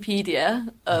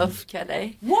Wikipedia of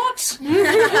Calais. What?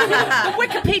 The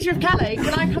Wikipedia of Calais?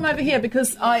 Can I come over here?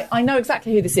 Because I know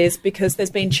exactly who this is, because there's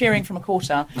been cheering from a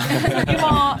quarter. You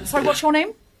are... Sorry, what's your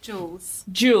name? Jules.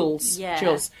 Jules. Yeah.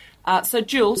 Jules. So,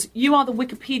 Jules, you are the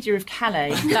Wikipedia of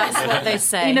Calais. That's what they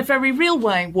say. In a very real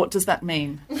way, what does that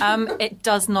mean? It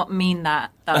does not mean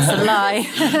that. That's a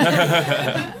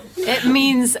lie. It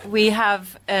means we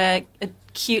have a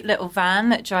cute little van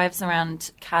that drives around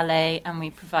Calais, and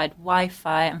we provide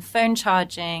Wi-Fi and phone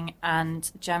charging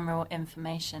and general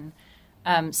information.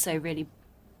 So really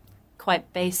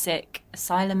quite basic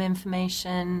asylum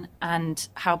information and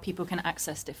how people can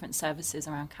access different services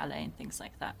around Calais and things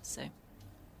like that. So,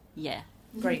 yeah.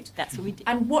 Great. That's what we do.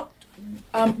 And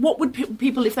what would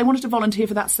people, if they wanted to volunteer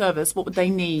for that service, what would they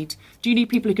need? Do you need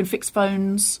people who can fix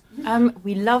phones?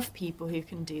 We love people who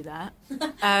can do that.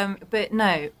 But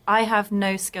no, I have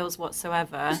no skills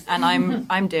whatsoever, and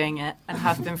I'm doing it and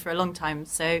have been for a long time.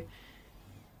 So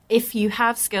if you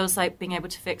have skills like being able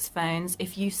to fix phones,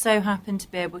 if you so happen to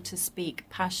be able to speak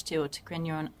Pashto or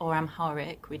Tigrinya or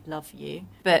Amharic, we'd love you.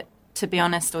 But to be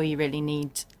honest, all you really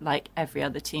need, like every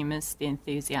other team, is the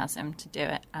enthusiasm to do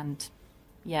it and,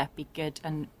 yeah, be good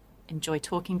and enjoy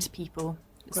talking to people.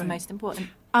 It's the most important.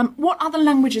 What other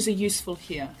languages are useful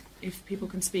here, if people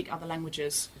can speak other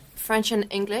languages? French and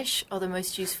English are the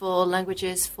most useful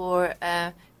languages for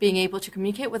being able to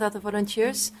communicate with other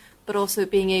volunteers, but also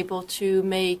being able to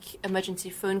make emergency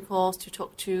phone calls, to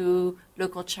talk to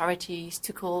local charities,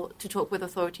 to talk with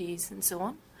authorities and so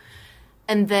on.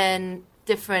 And then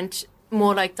different,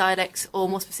 more like dialects or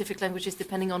more specific languages,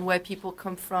 depending on where people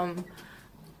come from.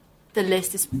 The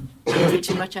list is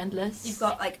pretty much endless. You've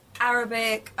got like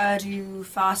Arabic, Urdu,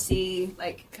 Farsi,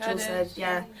 like Jill said,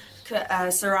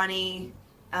 Sorani,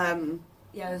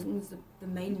 the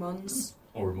main ones.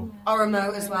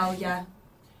 Oromo as well, yeah.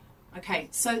 Okay,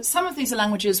 so some of these are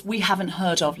languages we haven't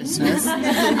heard of, listeners,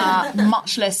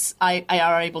 much less I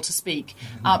are able to speak.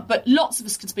 But lots of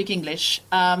us can speak English.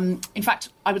 In fact,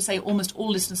 I would say almost all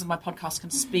listeners of my podcast can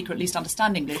speak or at least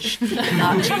understand English, due to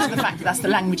the fact that that's the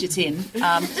language it's in.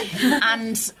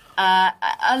 And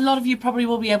a lot of you probably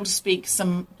will be able to speak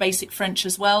some basic French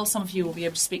as well. Some of you will be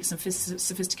able to speak some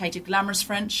sophisticated, glamorous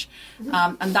French,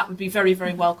 and that would be very,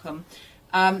 very welcome.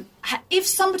 If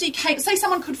somebody came, say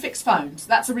someone could fix phones,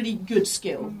 that's a really good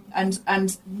skill,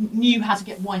 and knew how to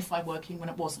get Wi-Fi working when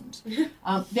it wasn't.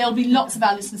 There'll be lots of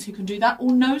our listeners who can do that,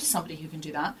 or know somebody who can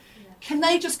do that. Can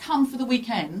they just come for the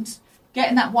weekend, get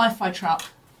in that Wi-Fi truck,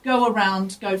 go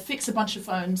around, go fix a bunch of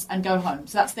phones, and go home?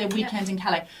 So that's their weekend in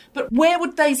Calais. But where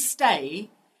would they stay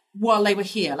while they were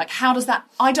here? Like, how does that...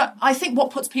 I think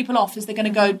what puts people off is they're going to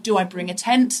go, do I bring a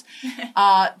tent?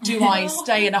 Do I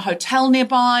stay in a hotel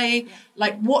nearby?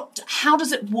 Like, how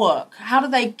does it work? How do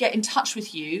they get in touch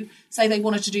with you? Say they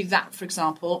wanted to do that, for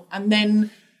example, and then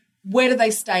where do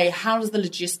they stay? How does the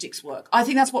logistics work? I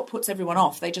think that's what puts everyone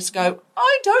off. They just go,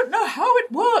 I don't know how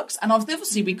it works. And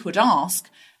obviously we could ask,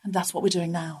 and that's what we're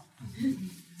doing now.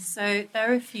 So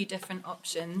there are a few different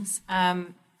options.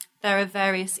 There are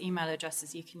various email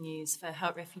addresses you can use for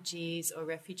Help Refugees or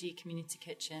Refugee Community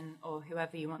Kitchen or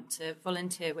whoever you want to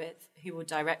volunteer with, who will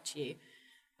direct you.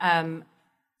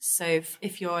 So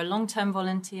if you're a long-term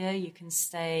volunteer, you can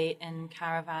stay in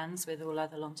caravans with all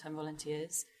other long-term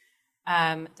volunteers.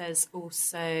 There's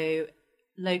also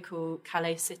local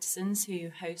Calais citizens who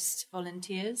host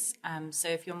volunteers. So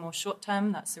if you're more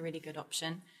short-term, that's a really good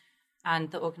option.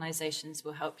 And the organisations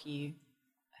will help you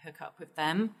hook up with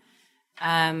them.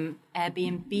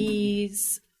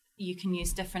 Airbnbs, you can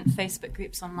use different Facebook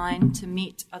groups online to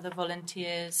meet other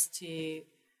volunteers to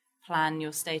plan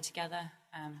your stay together.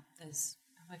 Have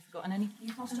I forgotten anything?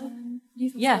 Youth hostel?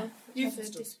 Youth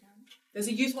hostel. There's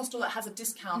a youth hostel that has a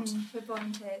discount. For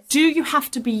volunteers. Do you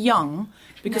have to be young?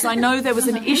 Because I know there was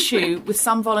an issue with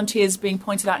some volunteers being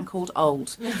pointed out and called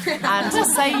old. And to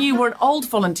say you were an old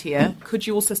volunteer, could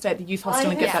you also stay at the youth hostel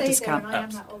and get that discount?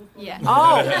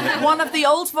 Oh, one of the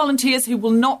old volunteers who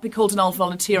will not be called an old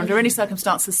volunteer under any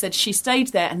circumstances said she stayed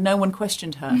there and no one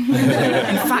questioned her.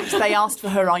 In fact, they asked for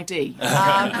her ID.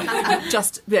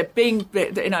 It's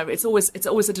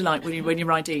always a delight when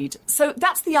you're ID'd. So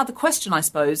that's the other question, I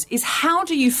suppose, is how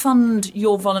do you fund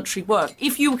your voluntary work?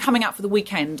 If you were coming out for the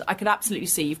weekend, I could absolutely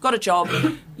see you've got a job,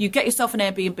 you get yourself an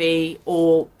Airbnb,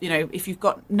 or if you've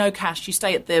got no cash, you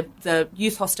stay at the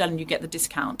youth hostel and you get the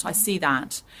discount. I see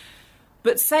that.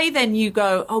 But say then you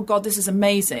go, oh God, this is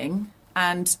amazing,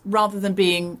 and rather than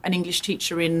being an English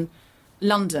teacher in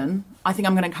London, I think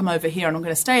I'm going to come over here and I'm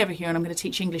going to stay over here and I'm going to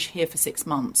teach English here for 6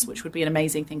 months, which would be an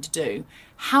amazing thing to do.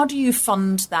 How do you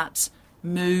fund that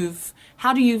move?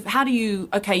 How do you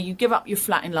okay, you give up your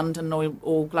flat in London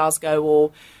or Glasgow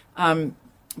or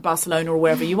Barcelona or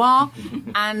wherever you are,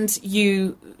 and so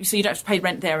you don't have to pay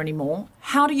rent there anymore.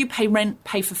 How do you pay rent,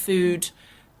 pay for food,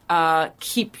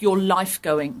 keep your life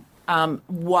going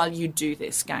while you do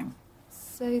this, gang?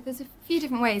 So there's a few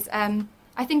different ways.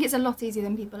 I think it's a lot easier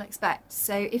than people expect.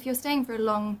 So if you're staying for a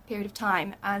long period of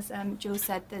time, as Jules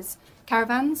said, there's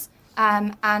caravans.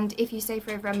 And if you stay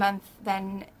for over a month,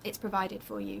 then it's provided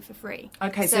for you for free.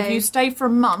 Okay, so if you stay for a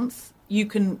month, you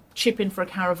can chip in for a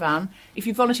caravan. If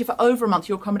you volunteer for over a month,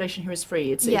 your accommodation here is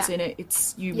free.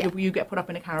 You get put up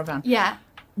in a caravan. Yeah.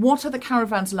 What are the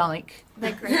caravans like?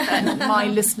 They're great fun. My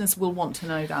listeners will want to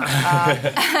know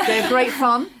that. They're great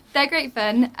fun. They're great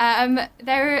fun.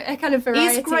 They're a kind of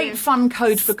variety. Is great fun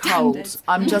code for cold?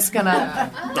 I'm just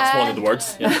gonna. That's one of the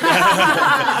words.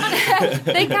 Yeah.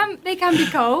 They can be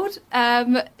cold.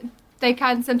 They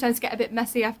can sometimes get a bit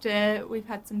messy after we've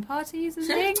had some parties and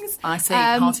things. I see,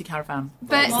 party caravan.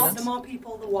 But the more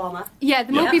people, the warmer. Yeah,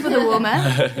 the more people, the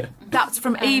warmer. That's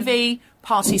from Evie,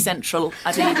 Party Central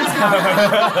at Evie's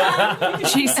caravan.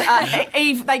 She's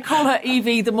Eve. They call her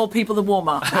Evie. The more people, the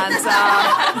warmer. And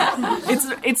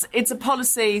it's a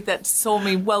policy that saw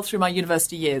me well through my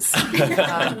university years.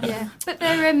 Yeah, but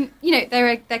they're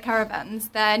they're caravans.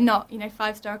 They're not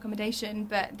 5-star accommodation,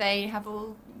 but they have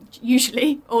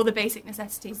usually all the basic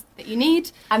necessities that you need.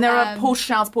 And there are porta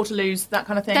showers, portaloos, that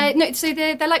kind of thing?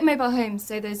 They're like mobile homes,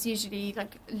 so there's usually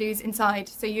like loos inside.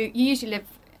 So you usually live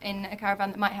in a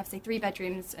caravan that might have, say, 3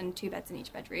 bedrooms and 2 beds in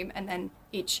each bedroom, and then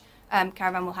each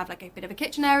caravan will have like a bit of a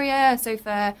kitchen area, a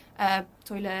sofa, a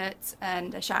toilet,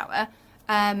 and a shower.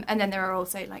 And then there are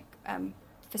also like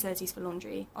facilities for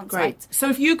laundry on Great. site. So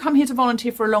if you come here to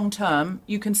volunteer for a long term,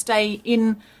 you can stay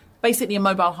in basically a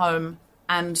mobile home,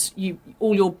 and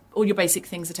all your basic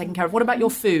things are taken care of. What about your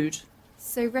food?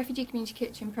 So Refugee Community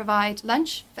Kitchen provide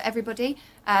lunch for everybody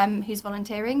who's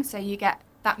volunteering, so you get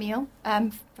that meal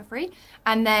for free.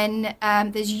 And then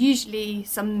there's usually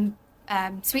some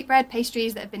sweetbread,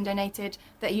 pastries that have been donated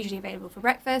that are usually available for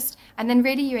breakfast. And then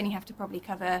really you only have to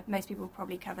most people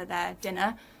probably cover their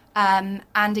dinner. And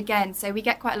again, so we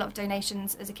get quite a lot of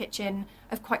donations as a kitchen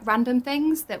of quite random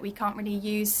things that we can't really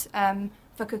use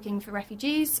for cooking for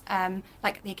refugees,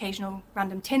 like the occasional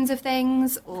random tins of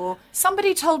things, or...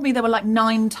 Somebody told me there were like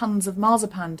 9 tons of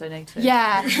marzipan donated.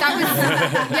 Yeah,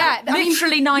 that was...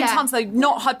 Literally 9 tons, though,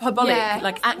 not hyperbolic,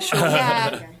 like actual...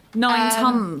 9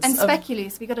 tons. And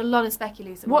speculoos. We got a lot of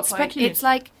speculoos. What's speculoos? It's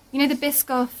like, the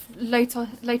Biscoff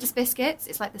Lotus biscuits.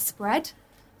 It's like the spread.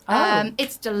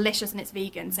 It's delicious and it's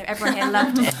vegan, so everyone here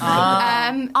loved it.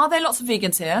 Are there lots of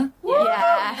vegans here?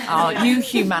 Yeah. Oh, you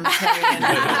humanitarian,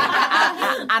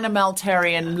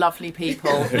 animalitarian, lovely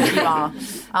people you are.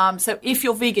 So if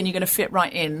you're vegan, you're going to fit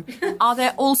right in. Are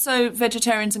there also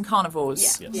vegetarians and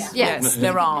carnivores? Yes,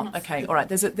 there are. Okay, all right.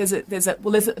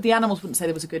 The animals wouldn't say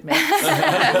there was a good mix. The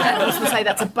animals would say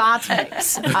that's a bad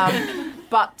mix.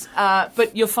 But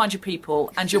you'll find your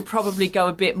people, and you'll probably go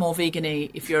a bit more vegan-y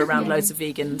if you're around loads of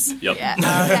vegans. Yep.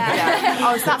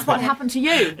 Oh, so that's what happened to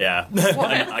you? Yeah.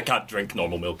 I can't drink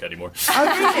normal milk anymore.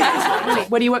 Oh, really?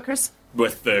 Where do you work, Chris?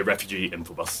 With the refugee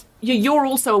infobus. You're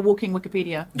also a walking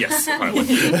Wikipedia. Yes,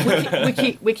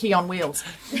 apparently. Wiki on wheels.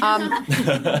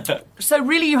 So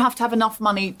really you have to have enough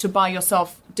money to buy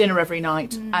yourself dinner every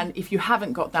night, and if you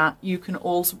haven't got that, you can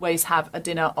always have a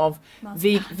dinner of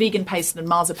vegan paste and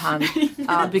marzipan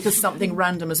because something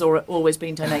random has always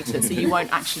been donated, so you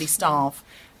won't actually starve.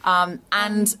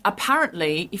 And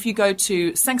apparently, if you go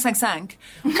to 555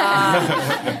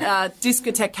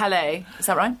 Discothèque Calais, is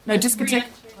that right? No, Discothèque.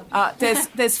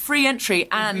 There's free entry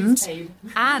and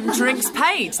drinks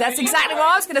paid. That's exactly what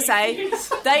I was going to say.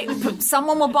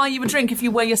 Someone will buy you a drink if you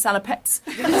wear your salopettes.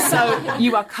 So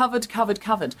you are covered.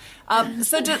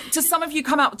 So do some of you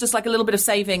come out with just like a little bit of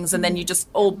savings and then you just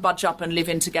all budge up and live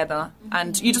in together,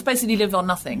 and you just basically live on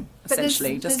nothing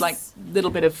essentially, just like little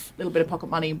bit of pocket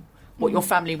money. What your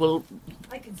family will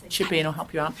chip in or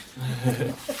help you out.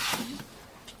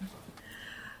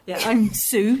 Yeah, I'm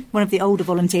Sue, one of the older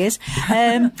volunteers.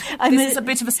 This is a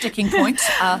bit of a sticking point.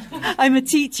 I'm a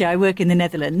teacher. I work in the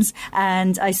Netherlands,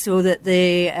 and I saw that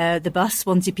the bus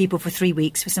wanted people for 3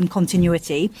 weeks for some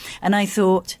continuity, and I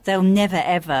thought they'll never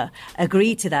ever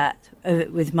agree to that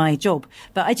with my job.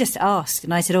 But I just asked,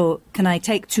 and I said, can I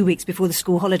take 2 weeks before the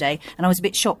school holiday? And I was a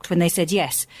bit shocked when they said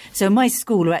yes. So my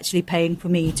school are actually paying for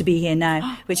me to be here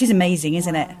now, which is amazing,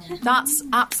 isn't it? That's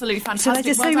absolutely fantastic. So I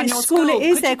just say which school it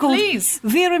is. They're called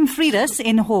Virum Fridas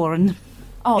in Hoorn.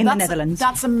 in the Netherlands.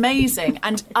 That's amazing.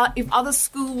 And if other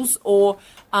schools or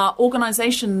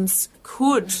organisations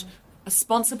could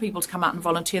sponsor people to come out and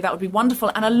volunteer, that would be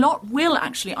wonderful. And a lot will,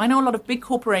 actually. I know a lot of big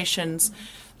corporations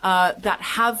that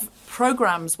have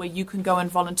programmes where you can go and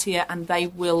volunteer and they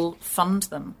will fund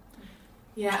them.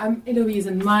 Yeah, I'm Eloise,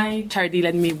 and my charity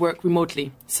let me work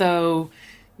remotely. So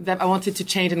I wanted to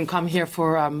change and come here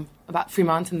for about 3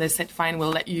 months, and they said, fine, we'll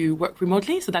let you work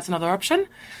remotely. So that's another option.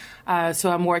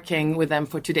 So I'm working with them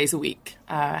for 2 days a week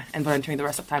and volunteering the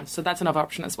rest of the time. So that's another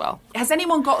option as well. Has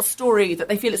anyone got a story that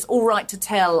they feel it's all right to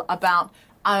tell about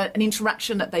an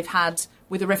interaction that they've had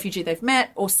with a refugee they've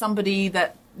met, or somebody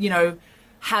that,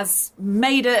 has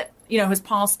made it, has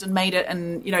passed and made it,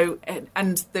 and,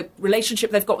 and the relationship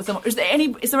they've got with them? Is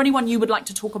there anyone you would like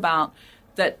to talk about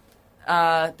that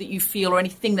you feel, or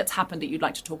anything that's happened that you'd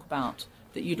like to talk about,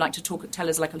 that you'd like to tell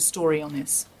us like a story on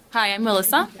this? Hi, I'm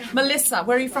Melissa. Melissa,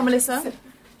 where are you from, Melissa?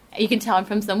 You can tell I'm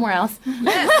from somewhere else.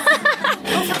 Yes.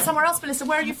 You're from somewhere else, Melissa.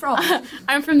 Where are you from?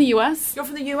 I'm from the US. You're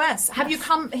from the US. Have you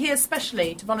come here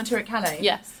specially to volunteer at Calais?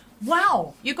 Yes.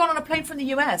 Wow, you got on a plane from the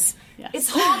US. Yes. It's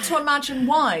hard to imagine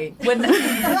why when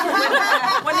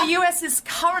the US is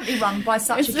currently run by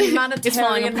such a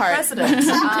humanitarian president.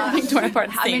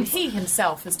 I mean, he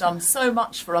himself has done so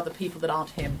much for other people that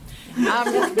aren't him.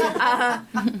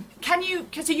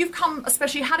 So you've come,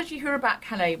 especially, how did you hear about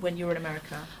Calais when you were in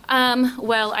America?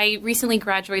 Well, I recently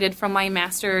graduated from my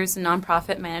master's in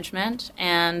nonprofit management,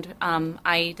 and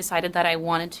I decided that I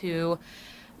wanted to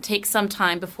take some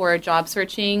time before job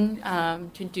searching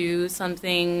to do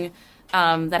something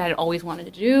that I had always wanted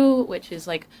to do, which is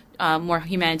like more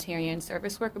humanitarian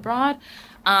service work abroad.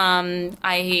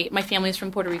 My family is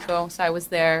from Puerto Rico, so I was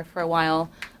there for a while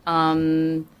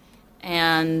and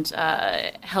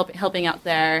helping out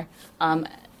there. A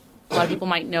lot of people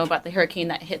might know about the hurricane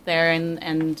that hit there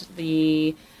and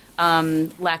the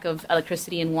lack of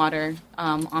electricity and water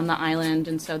on the island,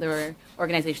 and so there were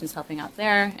organizations helping out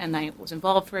there, and I was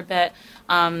involved for a bit.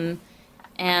 And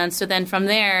so then from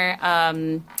there,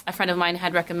 a friend of mine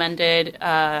had recommended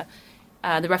the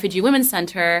Refugee Women's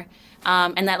Center,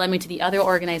 and that led me to the other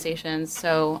organizations.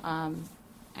 So,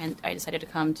 and I decided to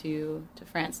come to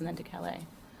France and then to Calais.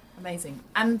 Amazing.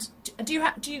 And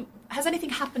has anything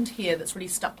happened here that's really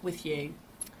stuck with you?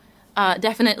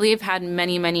 Definitely, I've had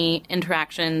many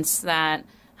interactions that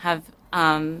have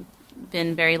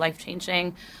been very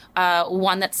life-changing.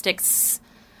 One that sticks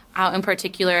out in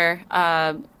particular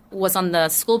was on the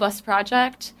school bus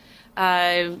project.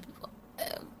 So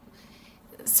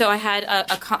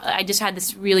I just had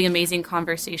this really amazing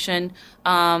conversation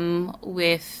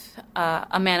with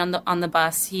a man on the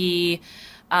bus. We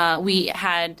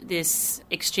had this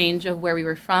exchange of where we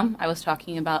were from. I was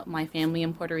talking about my family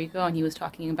in Puerto Rico, and he was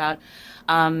talking about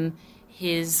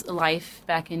his life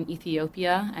back in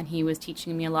Ethiopia, and he was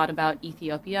teaching me a lot about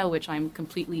Ethiopia, which I'm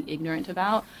completely ignorant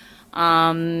about,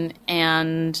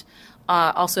 and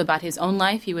also about his own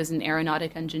life. He was an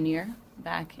aeronautic engineer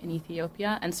back in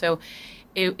Ethiopia, and so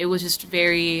it was just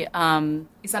very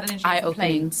Is that an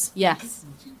eye-opening. Yes,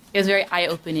 it was very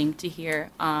eye-opening to hear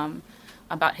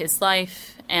about his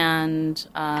life, and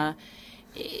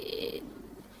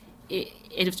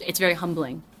it's very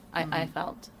humbling. I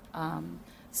felt.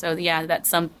 So yeah,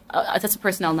 that's a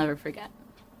person I'll never forget.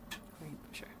 Great,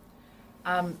 for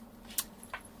sure.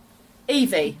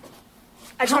 Evie,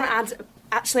 I just want to add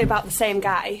actually about the same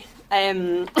guy.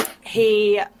 I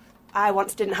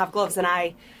once didn't have gloves, and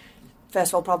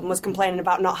first of all, problem was complaining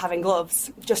about not having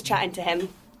gloves. Just chatting to him,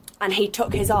 and he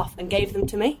took his off and gave them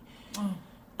to me. Oh.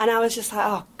 And I was just like,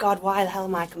 oh God, why the hell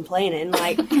am I complaining?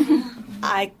 Like,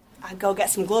 I go get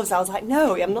some gloves. I was like,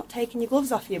 no, I'm not taking your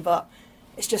gloves off you, but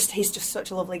it's just, he's just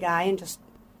such a lovely guy and just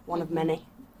one of many.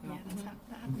 Yeah,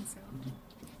 that happens a lot.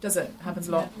 Does it? Happens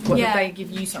a lot? What, yeah. That they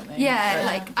give you something?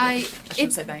 Yeah, I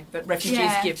shouldn't say they, but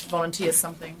refugees give volunteers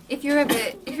something. If you're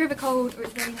ever cold or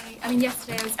it's raining, I mean,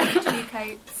 yesterday I was getting 2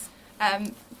 coats.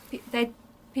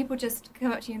 People just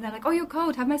come up to you and they're like, oh, you're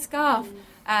cold, have my scarf.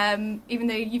 Even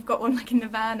though you've got one like in the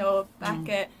van or back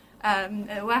at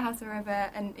a warehouse or wherever.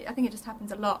 And I think it just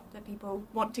happens a lot that people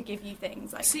want to give you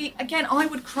things. Like, see, again, I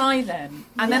would cry then.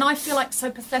 And then I feel like so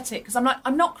pathetic because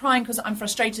I'm not crying because I'm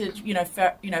frustrated,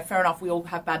 fair enough, we all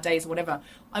have bad days or whatever.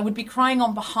 I would be crying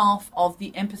on behalf of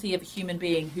the empathy of a human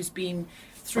being who's been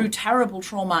through terrible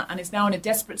trauma and is now in a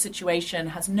desperate situation,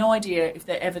 has no idea if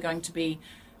they're ever going to be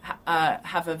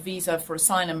have a visa for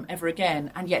asylum ever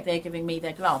again, and yet they're giving me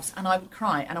their gloves, and I would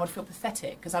cry and I would feel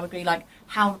pathetic because I would be like,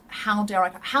 how dare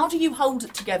I? How do you hold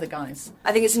it together, guys?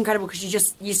 I think it's incredible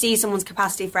because you see someone's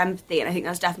capacity for empathy, and I think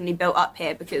that's definitely built up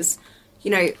here because,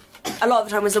 a lot of the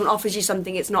time when someone offers you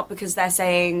something, it's not because they're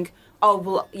saying, oh,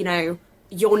 well, you know,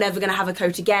 you're never going to have a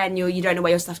coat again, you don't know where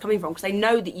your stuff's coming from, because they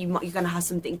know that you're going to have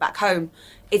something back home.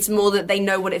 It's more that they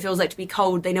know what it feels like to be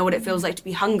cold, they know what it feels like to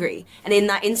be hungry, and in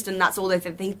that instant, that's all they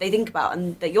think about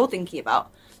and that you're thinking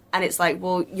about. And it's like,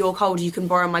 well, you're cold, you can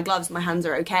borrow my gloves, my hands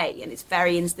are okay, and it's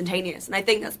very instantaneous. And I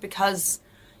think that's because,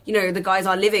 you know, the guys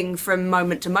are living from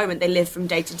moment to moment, they live from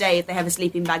day to day. If they have a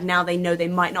sleeping bag now, they know they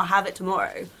might not have it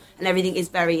tomorrow, and everything is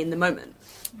very in the moment.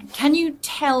 Can you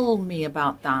tell me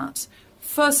about that?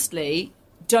 Firstly,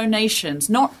 donations.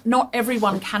 Not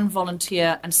everyone can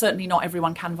volunteer, and certainly not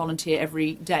everyone can volunteer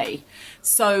every day.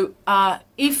 So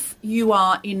if you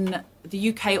are in the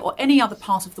UK or any other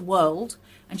part of the world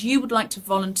and you would like to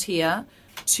volunteer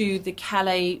to the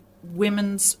Calais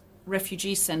Women's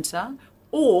Refugee Centre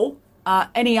or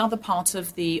any other part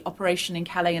of the operation in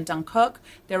Calais and Dunkirk,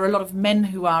 there are a lot of men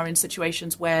who are in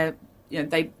situations where, you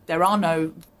know, there are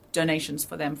no donations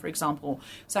for them, for example.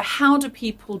 So how do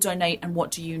people donate, and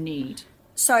what do you need?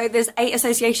 So there's 8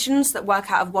 associations that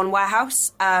work out of one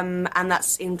warehouse, and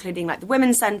that's including like the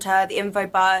Women's Centre, the Info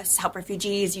Bus, Help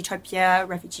Refugees, Utopia,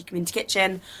 Refugee Community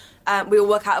Kitchen. We all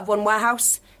work out of one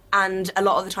warehouse, and a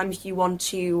lot of the time if you want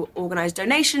to organise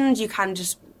donations, you can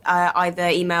just either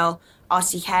email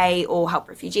RCK or Help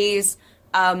Refugees.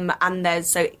 And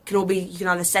it can all be, you can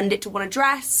either send it to one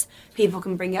address, people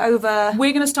can bring it over.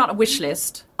 We're going to start a wish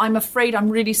list. I'm afraid, I'm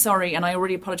really sorry, and I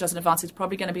already apologise in advance, it's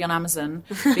probably going to be on Amazon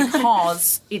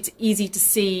because it's easy to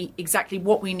see exactly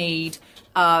what we need.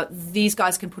 These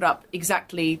guys can put up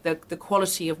exactly the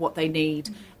quality of what they need,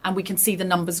 and we can see the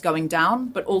numbers going down,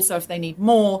 but also if they need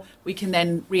more, we can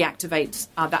then reactivate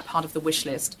that part of the wish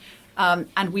list.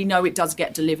 And we know it does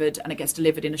get delivered, and it gets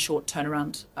delivered in a short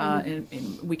turnaround.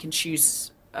 We can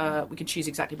choose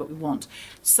exactly what we want.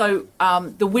 So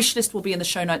the wish list will be in the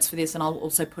show notes for this, and I'll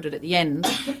also put it at the end.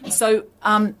 So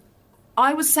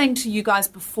I was saying to you guys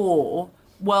before,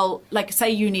 well, like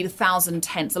say you need 1,000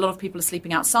 tents. A lot of people are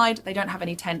sleeping outside. They don't have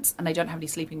any tents, and they don't have any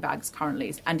sleeping bags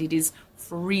currently. And it is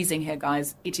freezing here,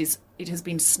 guys. It has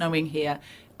been snowing here.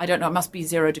 I don't know, it must be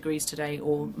 0 degrees today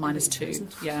or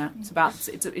 -2. Yeah, it's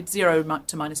 0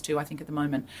 to -2, I think, at the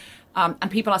moment.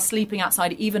 And people are sleeping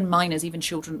outside, even minors, even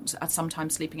children are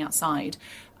sometimes sleeping outside.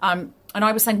 And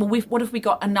I was saying, well, what if we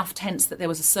got enough tents that there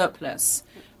was a surplus?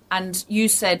 And you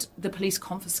said the police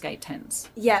confiscate tents.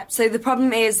 Yeah, so the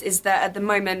problem is that at the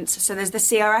moment, so there's the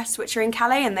CRS, which are in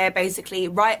Calais, and they're basically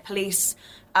riot police.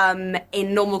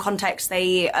 In normal context,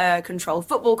 they control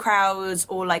football crowds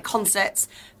or like concerts.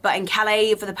 But in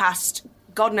Calais, for the past,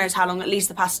 God knows how long, at least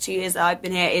the past 2 years that I've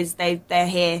been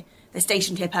here, they're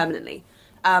stationed here permanently.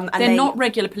 And they're not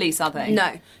regular police, are they?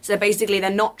 No. So basically, they're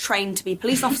not trained to be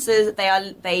police officers.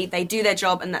 They do their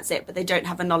job and that's it. But they don't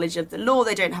have a knowledge of the law.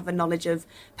 They don't have a knowledge of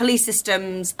police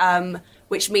systems,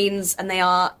 which means, and they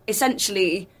are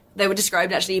essentially. They were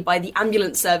described actually by the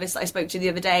ambulance service that I spoke to the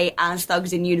other day as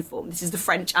thugs in uniform. This is the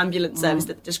French ambulance service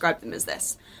that described them as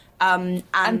this. And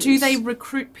do they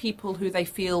recruit people who they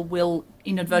feel will,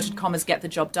 in inverted commas, get the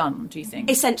job done, do you think?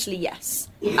 Essentially, yes.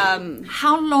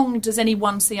 How long does any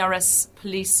one CRS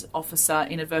police officer,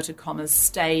 in inverted commas,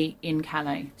 stay in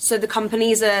Calais? So the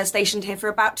companies are stationed here for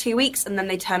about 2 weeks and then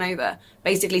they turn over,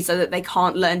 basically so that they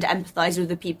can't learn to empathise with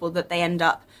the people that they end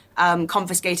up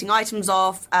confiscating items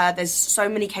off. There's so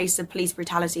many cases of police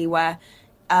brutality where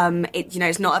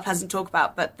it's not a pleasant talk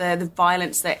about, but the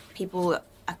violence that people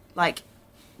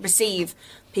receive.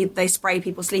 They spray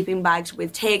people's sleeping bags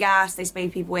with tear gas. They spray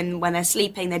people when they're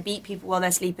sleeping. They beat people while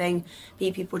they're sleeping.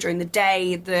 Beat people during the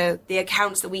day. The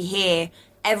accounts that we hear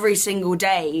every single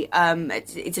day.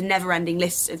 It's a never-ending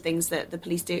list of things that the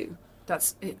police do.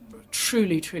 That's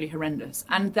truly, truly horrendous.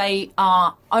 And they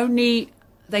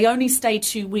only stay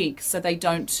 2 weeks, so they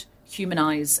don't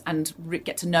humanise and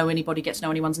get to know anybody, get to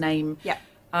know anyone's name. Yeah.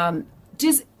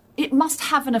 It must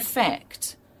have an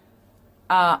effect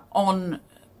on.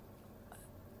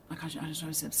 I just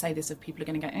want to say this if people are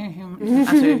going to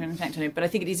go, but I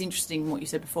think it is interesting what you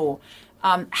said before.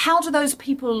 How do those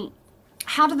people?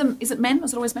 Is it men?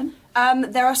 Was it always men?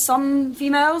 There are some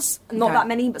females, not that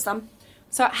many, but some.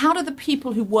 So how do the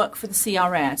people who work for the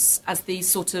CRS as these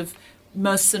sort of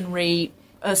mercenary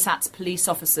ersatz police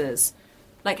officers,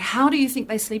 how do you think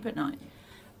they sleep at night?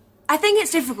 I think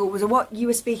it's difficult. What you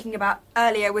were speaking about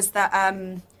earlier was that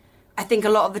I think a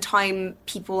lot of the time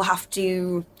people have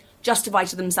to justify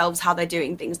to themselves how they're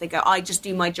doing things. They go, I just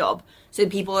do my job. So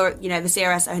people are, the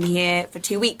CRS are only here for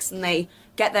 2 weeks and they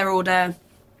get their order.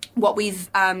 What we've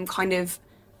kind of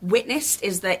witnessed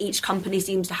is that each company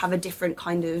seems to have a different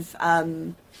kind of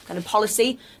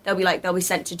policy. They'll be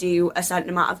sent to do a certain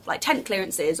amount of like tent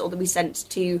clearances, or they'll be sent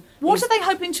to. What are they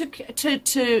hoping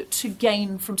to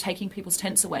gain from taking people's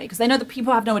tents away? Because they know that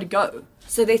people have nowhere to go.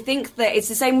 So they think that it's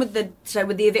the same with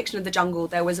the eviction of the jungle.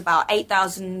 There was about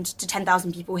 8,000 to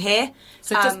 10,000 people here.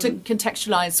 So just to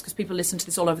contextualise, because people listen to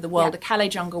this all over the world, the Calais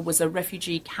jungle was a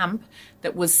refugee camp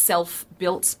that was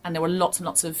self-built, and there were lots and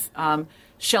lots of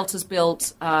shelters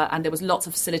built, and there was lots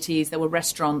of facilities. There were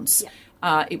restaurants.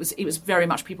 It was very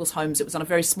much people's homes. It was on a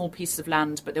very small piece of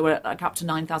land, but there were like up to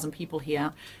 9,000 people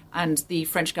here, and the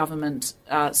French government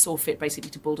saw fit basically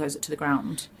to bulldoze it to the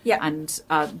ground. And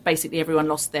basically everyone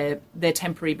lost their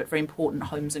temporary but very important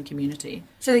homes and community.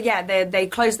 So they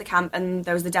closed the camp, and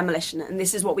there was the demolition, and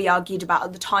this is what we argued about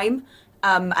at the time.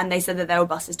 And they said that there were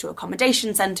buses to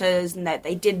accommodation centres, and that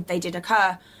they did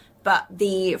occur. But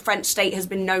the French state has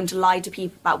been known to lie to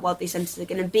people about what these centres are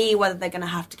going to be, whether they're going to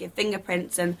have to give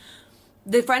fingerprints. And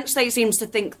the French state seems to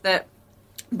think that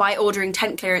by ordering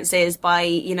tent clearances, by,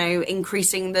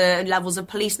 increasing the levels of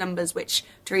police numbers, which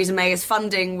Theresa May is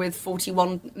funding with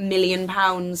 £41 million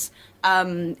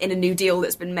in a new deal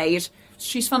that's been made.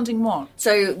 She's funding what?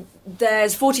 So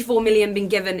there's 44 million been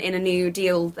given in a new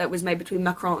deal that was made between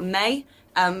Macron and May.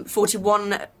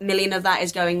 41 million of that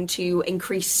is going to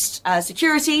increased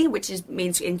security, which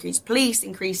means increased police,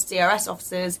 increased CRS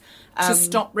officers. To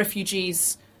stop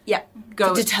refugees...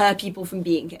 to deter people from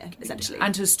being here, essentially.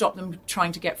 And to stop them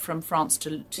trying to get from France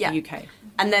to the UK.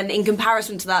 And then in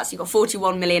comparison to that, so you've got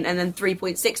 41 million, and then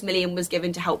 3.6 million was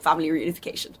given to help family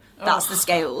reunification. That's the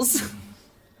scales.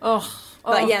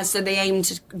 But so they aim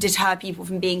to deter people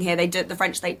from being here. The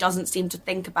French state doesn't seem to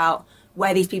think about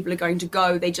where these people are going to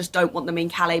go. They just don't want them in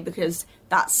Calais because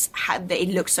it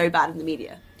looks so bad in the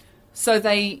media. So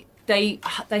they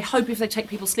hope if they take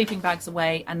people's sleeping bags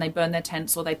away and they burn their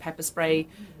tents or they pepper spray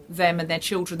them and their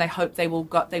children, they hope they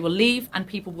will leave and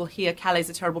people will hear Calais is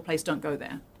a terrible place, don't go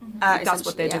there. That's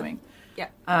what they're doing.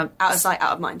 Out of sight,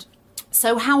 out of mind.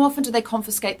 So how often do they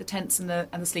confiscate the tents and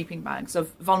the sleeping bags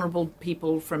of vulnerable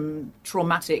people from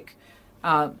traumatic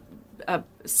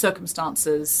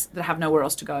circumstances that have nowhere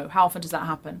else to go? How often does that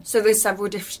happen? So there's several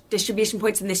distribution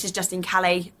points, and this is just in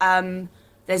Calais.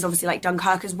 There's obviously like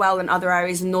Dunkirk as well and other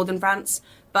areas in northern France,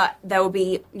 but there will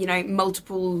be,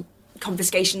 multiple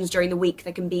confiscations during the week.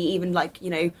 There can be even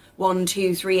 1,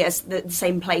 2, 3 at the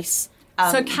same place.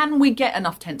 So can we get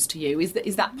enough tents to you?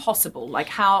 Is that possible? Like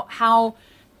how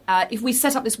if we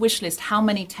set up this wish list, how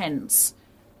many tents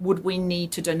would we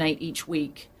need to donate each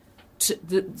week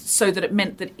so that it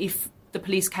meant that if the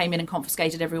police came in and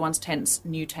confiscated everyone's tents,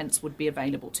 new tents would be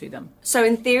available to them? So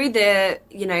in theory,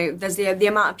 there's the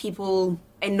amount of people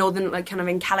in northern,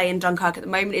 in Calais and Dunkirk at the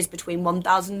moment is between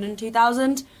 1,000 and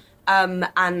 2,000.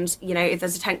 And, if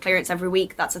there's a tent clearance every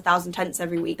week, that's 1,000 tents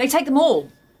every week. They take them all?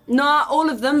 Not all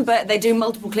of them, but they do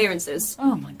multiple clearances.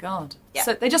 Oh, my God. Yeah.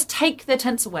 So they just take their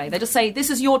tents away. They just say, this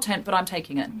is your tent, but I'm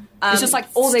taking it. It's just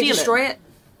or they destroy it.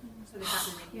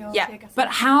 But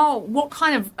what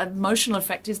kind of emotional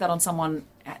effect is that on someone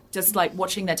just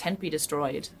watching their tent be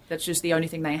destroyed? That's just the only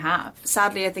thing they have.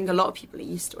 Sadly, I think a lot of people are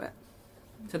used to it.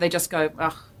 So they just go,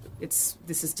 this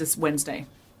is just Wednesday.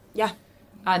 Yeah.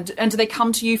 And do they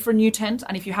come to you for a new tent?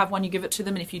 And if you have one, you give it to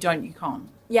them, and if you don't, you can't.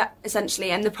 Yeah, essentially.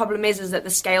 And the problem is that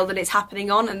the scale that it's happening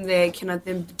on, and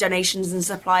the donations and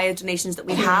supplier donations that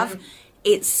we have,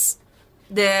 there's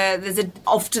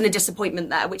often a disappointment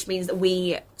there, which means that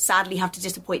we sadly have to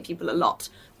disappoint people a lot.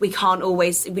 We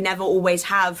never always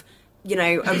have,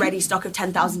 a ready stock of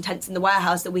 10,000 tents in the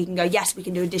warehouse that we can go, yes, we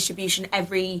can do a distribution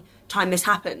every time this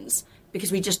happens. Because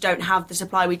we just don't have the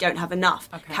supply, we don't have enough.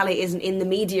 Okay. Calais isn't in the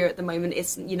media at the moment.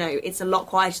 It's it's a lot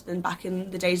quieter than back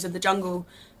in the days of the jungle.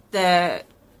 The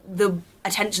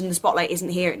attention, the spotlight isn't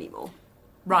here anymore.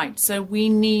 Right. So we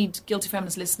need Guilty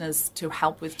Feminist listeners to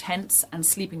help with tents and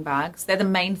sleeping bags. They're the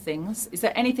main things. Is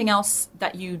there anything else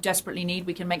that you desperately need?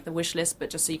 We can make the wish list, but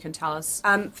just so you can tell us.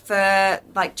 For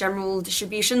general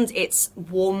distributions, it's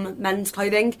warm men's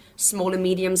clothing. Small and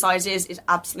medium sizes is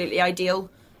absolutely ideal.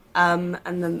 And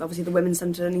then obviously the women's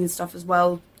centre needs stuff as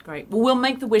well. Great. Well, we'll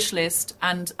make the wish list,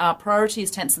 and our priority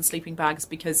is tents and sleeping bags,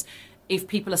 because if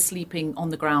people are sleeping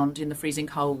on the ground in the freezing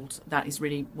cold, that is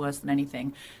really worse than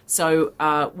anything. So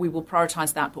we will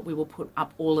prioritise that, but we will put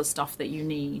up all the stuff that you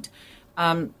need.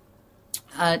 Do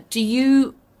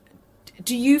you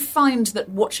find that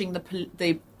watching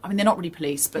they're not really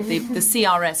police, but the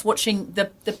CRS, watching the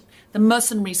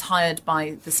mercenaries hired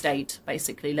by the state,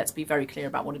 basically, let's be very clear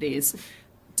about what it is,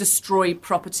 destroy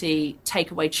property, take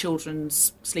away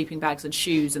children's sleeping bags and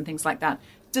shoes and things like that.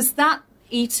 Does that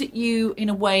eat at you in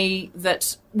a way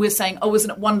that we're saying, oh, isn't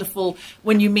it wonderful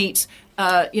when you meet,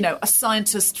 a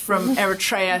scientist from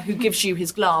Eritrea who gives you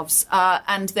his gloves,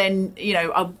 and then,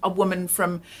 a woman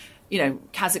from,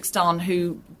 Kazakhstan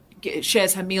who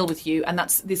shares her meal with you, and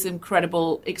that's this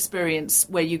incredible experience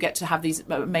where you get to have these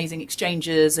amazing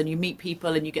exchanges and you meet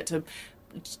people and you get to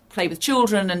play with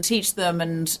children and teach them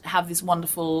and have this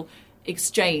wonderful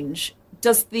exchange.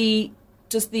 Does the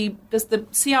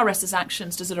CRS's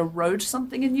actions, does it erode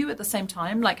something in you at the same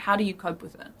time? Like, how do you cope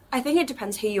with it? I think it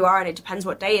depends who you are and it depends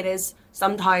what day it is.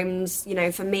 Sometimes,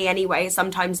 for me anyway,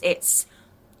 sometimes it's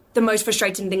the most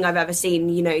frustrating thing I've ever seen.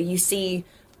 You see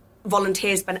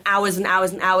volunteers spend hours and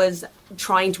hours and hours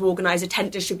trying to organise a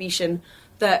tent distribution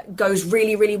that goes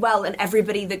really, really well, and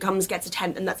everybody that comes gets a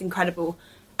tent, and that's incredible.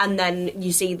 And then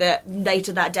you see that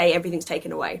later that day, everything's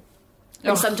taken away.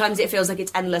 And sometimes it feels like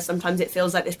it's endless. Sometimes it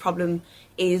feels like this problem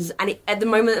is, and at the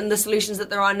moment, and the solutions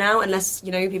that there are now, unless,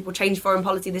 people change foreign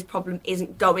policy, this problem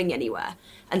isn't going anywhere.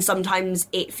 And sometimes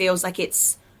it feels like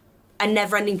it's a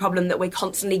never-ending problem that we're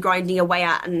constantly grinding away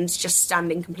at and just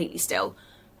standing completely still.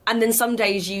 And then some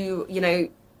days you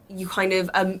kind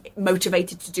of are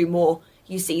motivated to do more.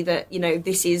 You see that,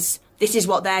 this is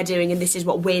what they're doing and this is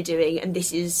what we're doing, and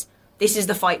this is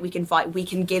the fight we can fight. We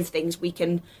can give things. We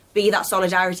can be that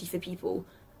solidarity for people.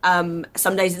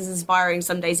 Some days it's inspiring.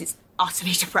 Some days it's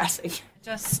utterly depressing.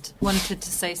 Just wanted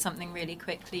to say something really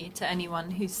quickly to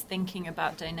anyone who's thinking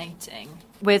about donating.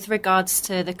 With regards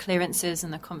to the clearances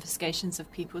and the confiscations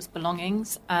of people's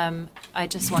belongings, I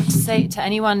just want to say to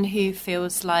anyone who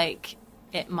feels like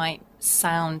it might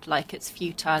sound like it's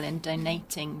futile in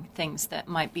donating things that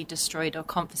might be destroyed or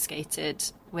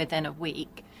confiscated within a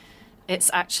week,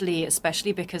 it's actually,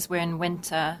 especially because we're in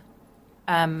winter,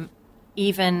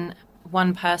 even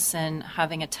one person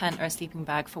having a tent or a sleeping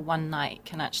bag for one night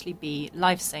can actually be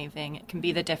life-saving. It can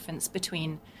be the difference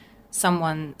between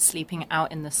someone sleeping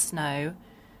out in the snow,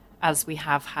 as we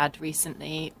have had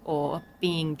recently, or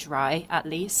being dry at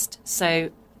least.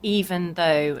 So even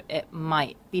though it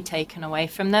might be taken away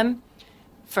from them,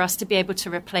 for us to be able to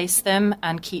replace them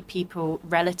and keep people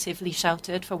relatively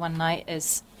sheltered for one night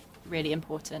is really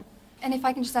important. And if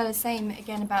I can just add the same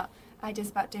again about ideas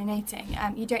about donating,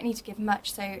 you don't need to give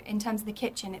much. So in terms of the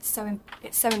kitchen, it's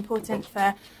so important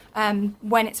for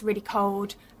when it's really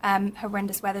cold,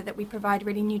 horrendous weather, that we provide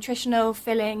really nutritional,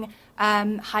 filling,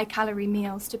 high-calorie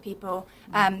meals to people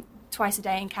twice a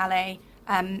day in Calais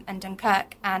and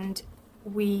Dunkirk. And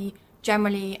we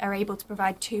generally are able to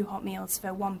provide 2 hot meals for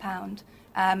 £1,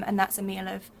 and that's a meal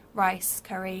of rice,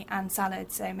 curry and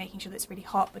salad, so making sure that it's really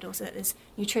hot but also that there's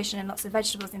nutrition and lots of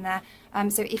vegetables in there.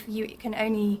 So if you can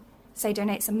only, say,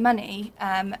 donate some money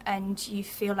and you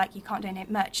feel like you can't donate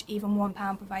much, even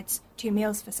 £1 provides 2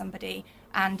 meals for somebody,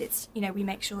 and it's, we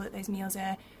make sure that those meals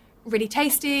are really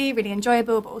tasty, really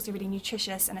enjoyable, but also really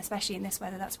nutritious, and especially in this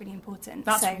weather, that's really important.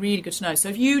 That's really good to know. So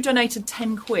if you donated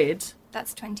 £10,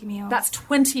 that's 20 meals. That's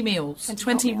 20 meals.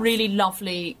 20 meals. Really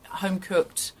lovely,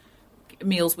 home-cooked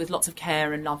meals with lots of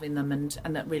care and love in them,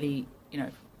 and that really,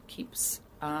 keeps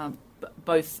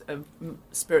both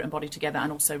spirit and body together,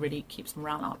 and also really keeps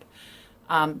morale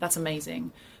up. That's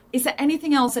amazing. Is there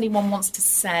anything else anyone wants to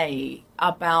say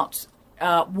about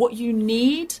what you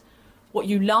need, what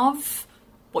you love,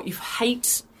 what you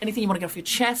hate, anything you want to get off your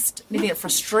chest, anything that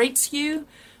frustrates you?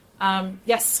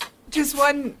 Yes? Just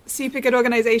one super good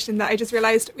organisation that I just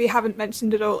realised we haven't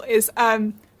mentioned at all is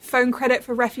phone credit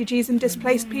for refugees and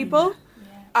displaced people.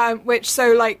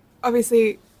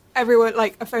 Obviously everyone,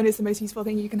 a phone is the most useful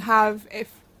thing you can have. If,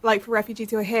 for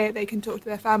refugees who are here, they can talk to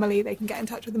their family, they can get in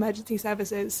touch with emergency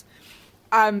services.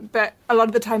 But a lot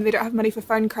of the time they don't have money for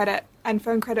phone credit, and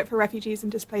phone credit for refugees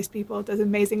and displaced people does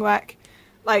amazing work.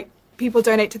 People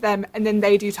donate to them and then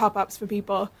they do top-ups for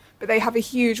people, but they have a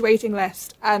huge waiting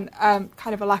list and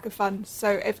kind of a lack of funds.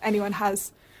 So if anyone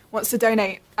wants to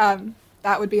donate,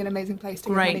 that would be an amazing place to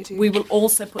give money to. We will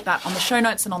also put that on the show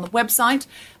notes and on the website,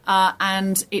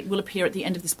 and it will appear at the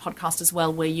end of this podcast as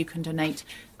well, where you can donate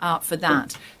for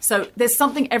that. So there's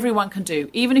something everyone can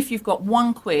do. Even if you've got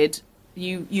 £1,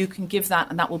 you can give that,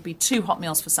 and that will be 2 hot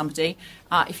meals for somebody.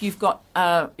 If you've got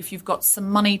some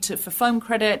money for phone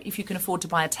credit, if you can afford to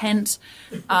buy a tent,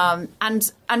 and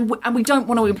we don't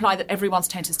want to imply that everyone's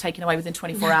tent is taken away within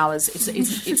 24 hours.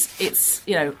 It's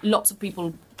lots of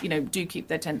people do keep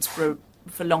their tents for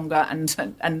longer,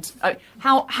 and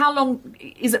how long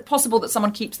is it possible that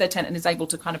someone keeps their tent and is able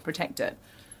to kind of protect it?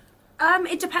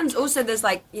 It depends. Also, there's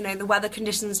the weather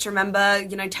conditions to remember.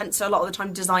 Tents are a lot of the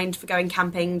time designed for going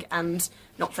camping and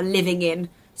not for living in.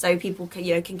 So people can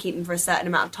keep them for a certain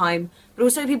amount of time. But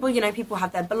also people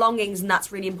have their belongings, and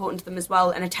that's really important to them as well.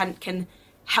 And a tent can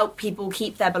help people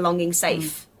keep their belongings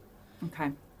safe.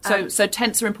 Okay. So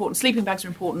tents are important, sleeping bags are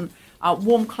important,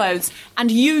 warm clothes, and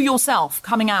you yourself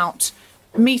coming out,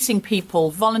 meeting people,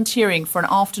 volunteering for an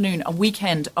afternoon, a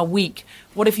weekend, a week.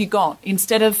 What have you got?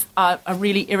 Instead of a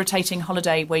really irritating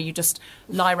holiday where you just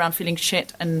lie around feeling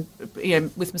shit and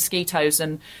with mosquitoes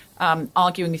and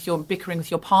bickering with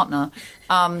your partner,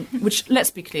 which,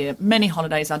 let's be clear, many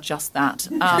holidays are just that.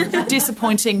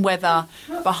 Disappointing weather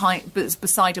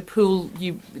beside a pool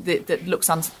that looks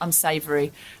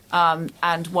unsavoury.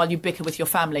 And while you bicker with your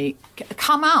family,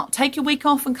 come out, take your week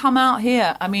off and come out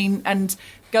here. I mean, and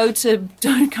go to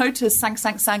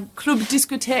 555 Club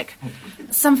Discothèque.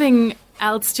 Something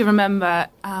else to remember,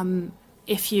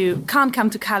 if you can't come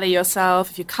to Calais yourself,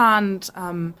 if you can't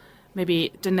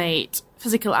maybe donate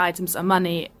physical items or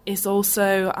money, is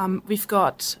also we've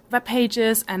got web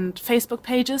pages and Facebook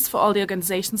pages for all the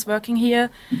organizations working here.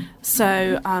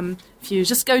 So if you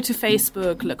just go to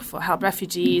Facebook, look for Help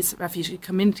Refugees, Refugee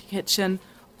Community Kitchen,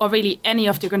 or really any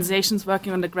of the organizations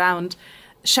working on the ground,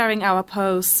 sharing our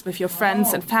posts with your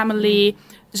friends and family,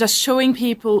 just showing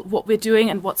people what we're doing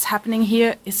and what's happening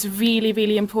here is really,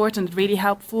 really important, really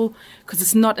helpful, because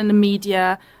it's not in the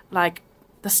media. Like,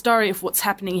 the story of what's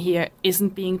happening here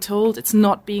isn't being told, it's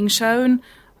not being shown.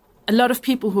 A lot of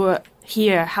people who are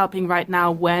here helping right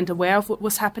now weren't aware of what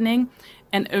was happening,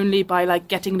 and only by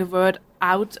getting the word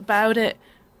out about it,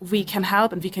 we can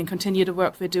help and we can continue the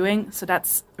work we're doing. So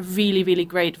that's a really, really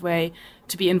great way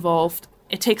to be involved.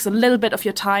 It takes a little bit of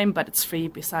your time, but it's free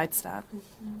besides that.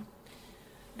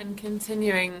 And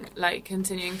continuing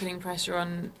putting pressure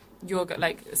on your,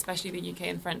 especially the UK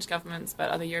and French governments, but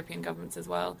other European governments as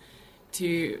well,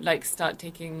 to start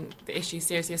taking the issue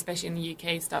seriously, especially in the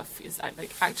UK stuff, is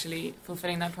actually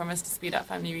fulfilling that promise to speed up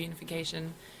family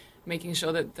reunification, making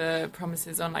sure that the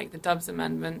promises on the Dubs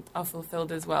Amendment are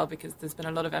fulfilled as well, because there's been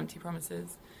a lot of empty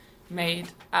promises made.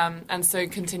 And so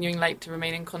continuing to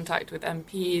remain in contact with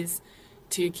MPs,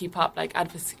 to keep up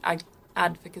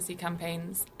advocacy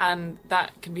campaigns, and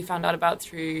that can be found out about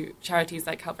through charities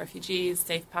like Help Refugees,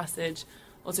 Safe Passage,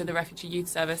 also the Refugee Youth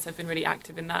Service have been really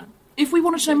active in that. If we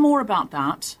want to know more about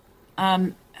that,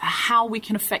 how we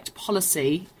can affect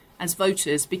policy as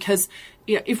voters, because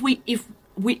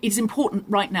it's important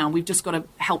right now. We've just got to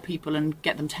help people and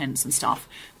get them tents and stuff.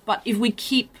 But if we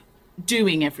keep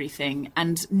doing everything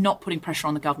and not putting pressure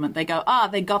on the government, they go,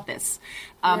 they got this.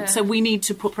 So we need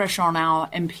to put pressure on our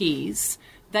MPs.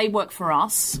 They work for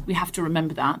us. We have to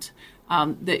remember that.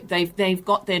 They've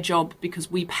got their job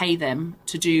because we pay them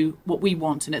to do what we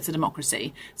want, and it's a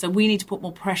democracy. So we need to put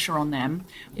more pressure on them.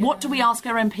 Yeah. What do we ask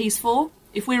our MPs for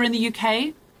if we're in the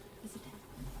UK?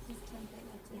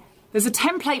 There's a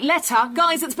template letter.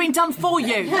 Guys, it's been done for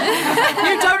you.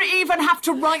 You don't even have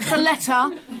to write the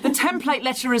letter. The template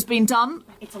letter has been done.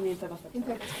 It's on the Infobus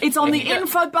website. It's on the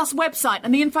Infobus website.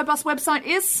 And the Infobus website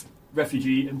is?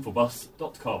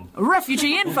 RefugeeInfobus.com.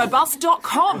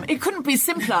 RefugeeInfobus.com. It couldn't be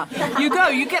simpler. You go,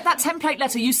 you get that template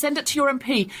letter, you send it to your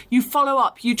MP, you follow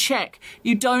up, you check.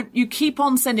 You keep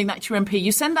on sending that to your MP.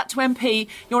 You send that to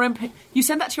you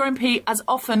send that to your MP as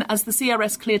often as the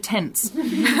CRS clear tents.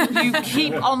 You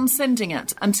keep on sending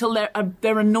it until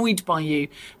they're annoyed by you,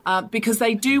 because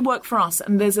they do work for us.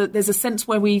 And there's a sense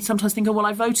where we sometimes think,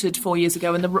 I voted 4 years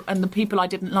ago and the people I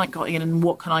didn't like got in, and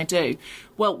what can I do?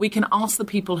 Well, we can ask the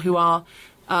people who are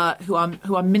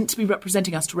meant to be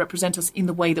representing us to represent us in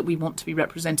the way that we want to be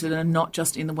represented, and not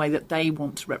just in the way that they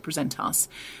want to represent us.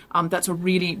 That's a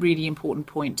really, really important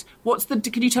point.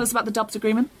 Can you tell us about the Dubs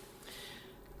Agreement?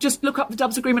 Just look up the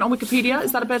Dubs Agreement on Wikipedia.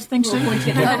 Is that a better thing to do?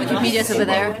 Wikipedia's over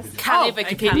there. Calais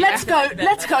Wikipedia.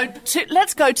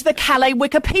 Let's go to the Calais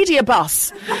Wikipedia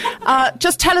bus.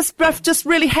 Just tell us, just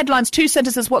really headlines, 2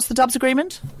 sentences. What's the Dubs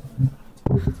Agreement?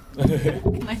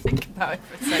 Can I think about it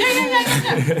for a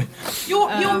second?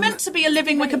 Yeah. You're meant to be a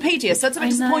living Wikipedia, so it's a bit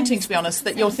disappointing, to be honest,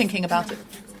 that you're thinking about it.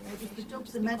 The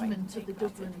Dubs Amendment of the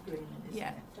Dublin Agreement.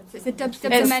 Yeah. So it's the Dubs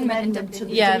Amendment and Dublin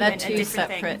Yeah, Agreement, they're two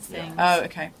separate things. Oh,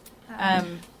 okay.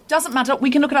 Doesn't matter. We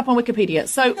can look it up on Wikipedia.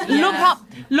 So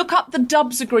look up the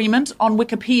Dubs Agreement on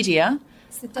Wikipedia.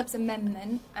 It's the Dubs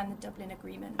Amendment and the Dublin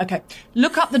Agreement. Okay.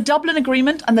 Look up the Dublin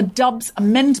Agreement and the Dubs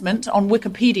Amendment on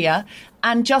Wikipedia,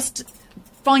 and just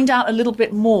find out a little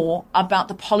bit more about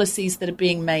the policies that are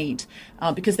being made,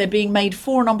 because they're being made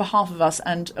for and on behalf of us,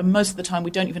 and most of the time we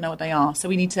don't even know what they are. So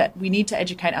we need to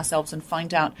educate ourselves and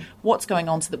find out what's going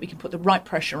on so that we can put the right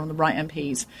pressure on the right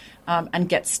MPs and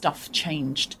get stuff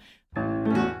changed.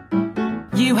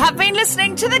 You have been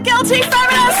listening to The Guilty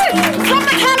Feminist from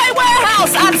the Calais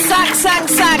warehouse at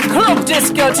Club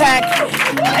Discothèque.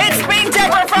 It's been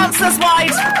Deborah Frances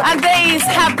White, and these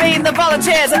have been the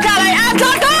volunteers of Calais and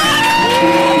Dunkirk!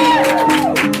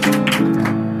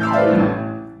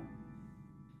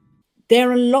 There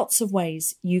are lots of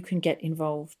ways you can get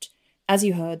involved. As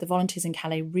you heard, the volunteers in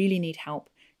Calais really need help.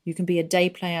 You can be a day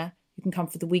player, you can come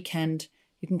for the weekend,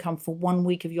 you can come for 1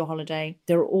 week of your holiday.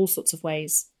 There are all sorts of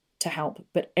ways to help,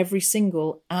 but every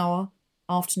single hour,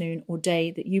 afternoon or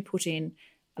day that you put in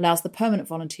allows the permanent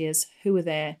volunteers who are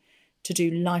there to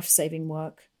do life-saving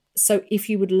work. So if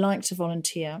you would like to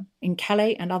volunteer in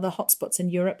Calais and other hotspots in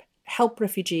Europe, help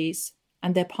refugees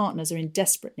and their partners are in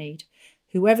desperate need.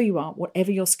 Whoever you are,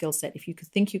 whatever your skill set, if you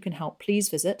think you can help, please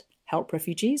visit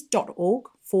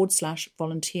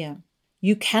helprefugees.org/volunteer.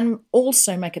 You can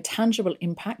also make a tangible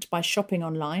impact by shopping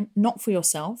online, not for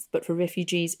yourself, but for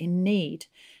refugees in need.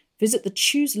 Visit the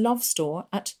Choose Love store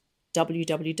at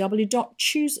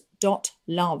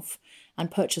www.choose.love and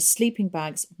purchase sleeping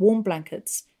bags, warm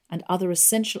blankets, and other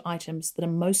essential items that are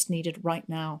most needed right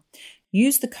now.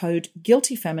 Use the code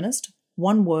GUILTYFEMINIST,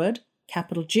 one word,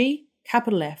 capital G,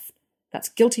 capital F. That's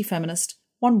Guilty Feminist,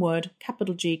 one word,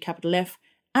 capital G, capital F,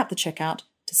 at the checkout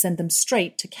to send them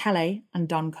straight to Calais and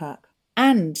Dunkirk.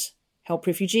 And Help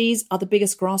Refugees are the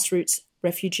biggest grassroots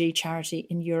refugee charity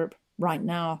in Europe right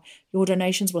now. Your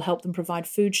donations will help them provide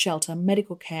food, shelter,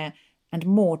 medical care, and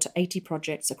more to 80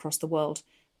 projects across the world.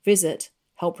 Visit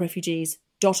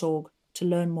helprefugees.org to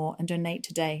learn more and donate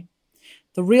today.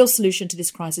 The real solution to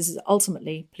this crisis is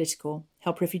ultimately political.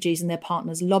 Help Refugees and their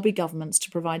partners lobby governments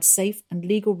to provide safe and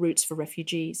legal routes for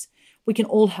refugees. We can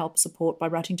all help support by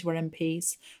writing to our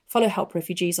MPs. Follow Help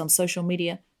Refugees on social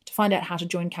media to find out how to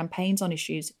join campaigns on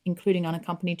issues, including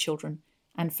unaccompanied children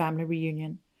and family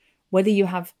reunion. Whether you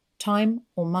have time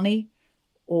or money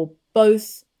or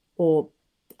both or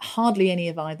hardly any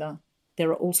of either, there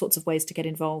are all sorts of ways to get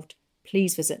involved.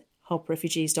 Please visit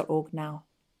helprefugees.org now.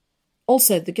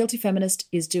 Also, The Guilty Feminist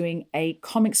is doing a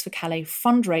Comics for Calais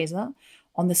fundraiser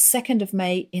on the 2nd of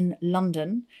May in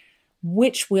London,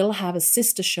 which will have a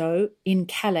sister show in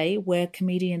Calais where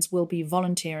comedians will be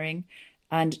volunteering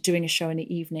and doing a show in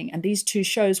the evening. And these two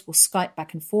shows will Skype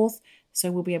back and forth, so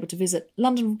we'll be able to visit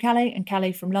London from Calais and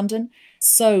Calais from London.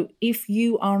 So if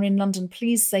you are in London,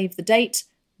 please save the date.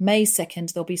 May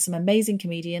 2nd, there'll be some amazing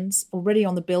comedians. Already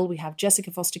on the bill, we have Jessica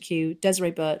Foster-Q,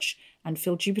 Desiree Birch, and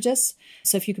Phil Jupitus.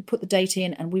 So if you could put the date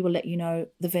in, and we will let you know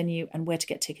the venue and where to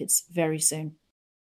get tickets very soon.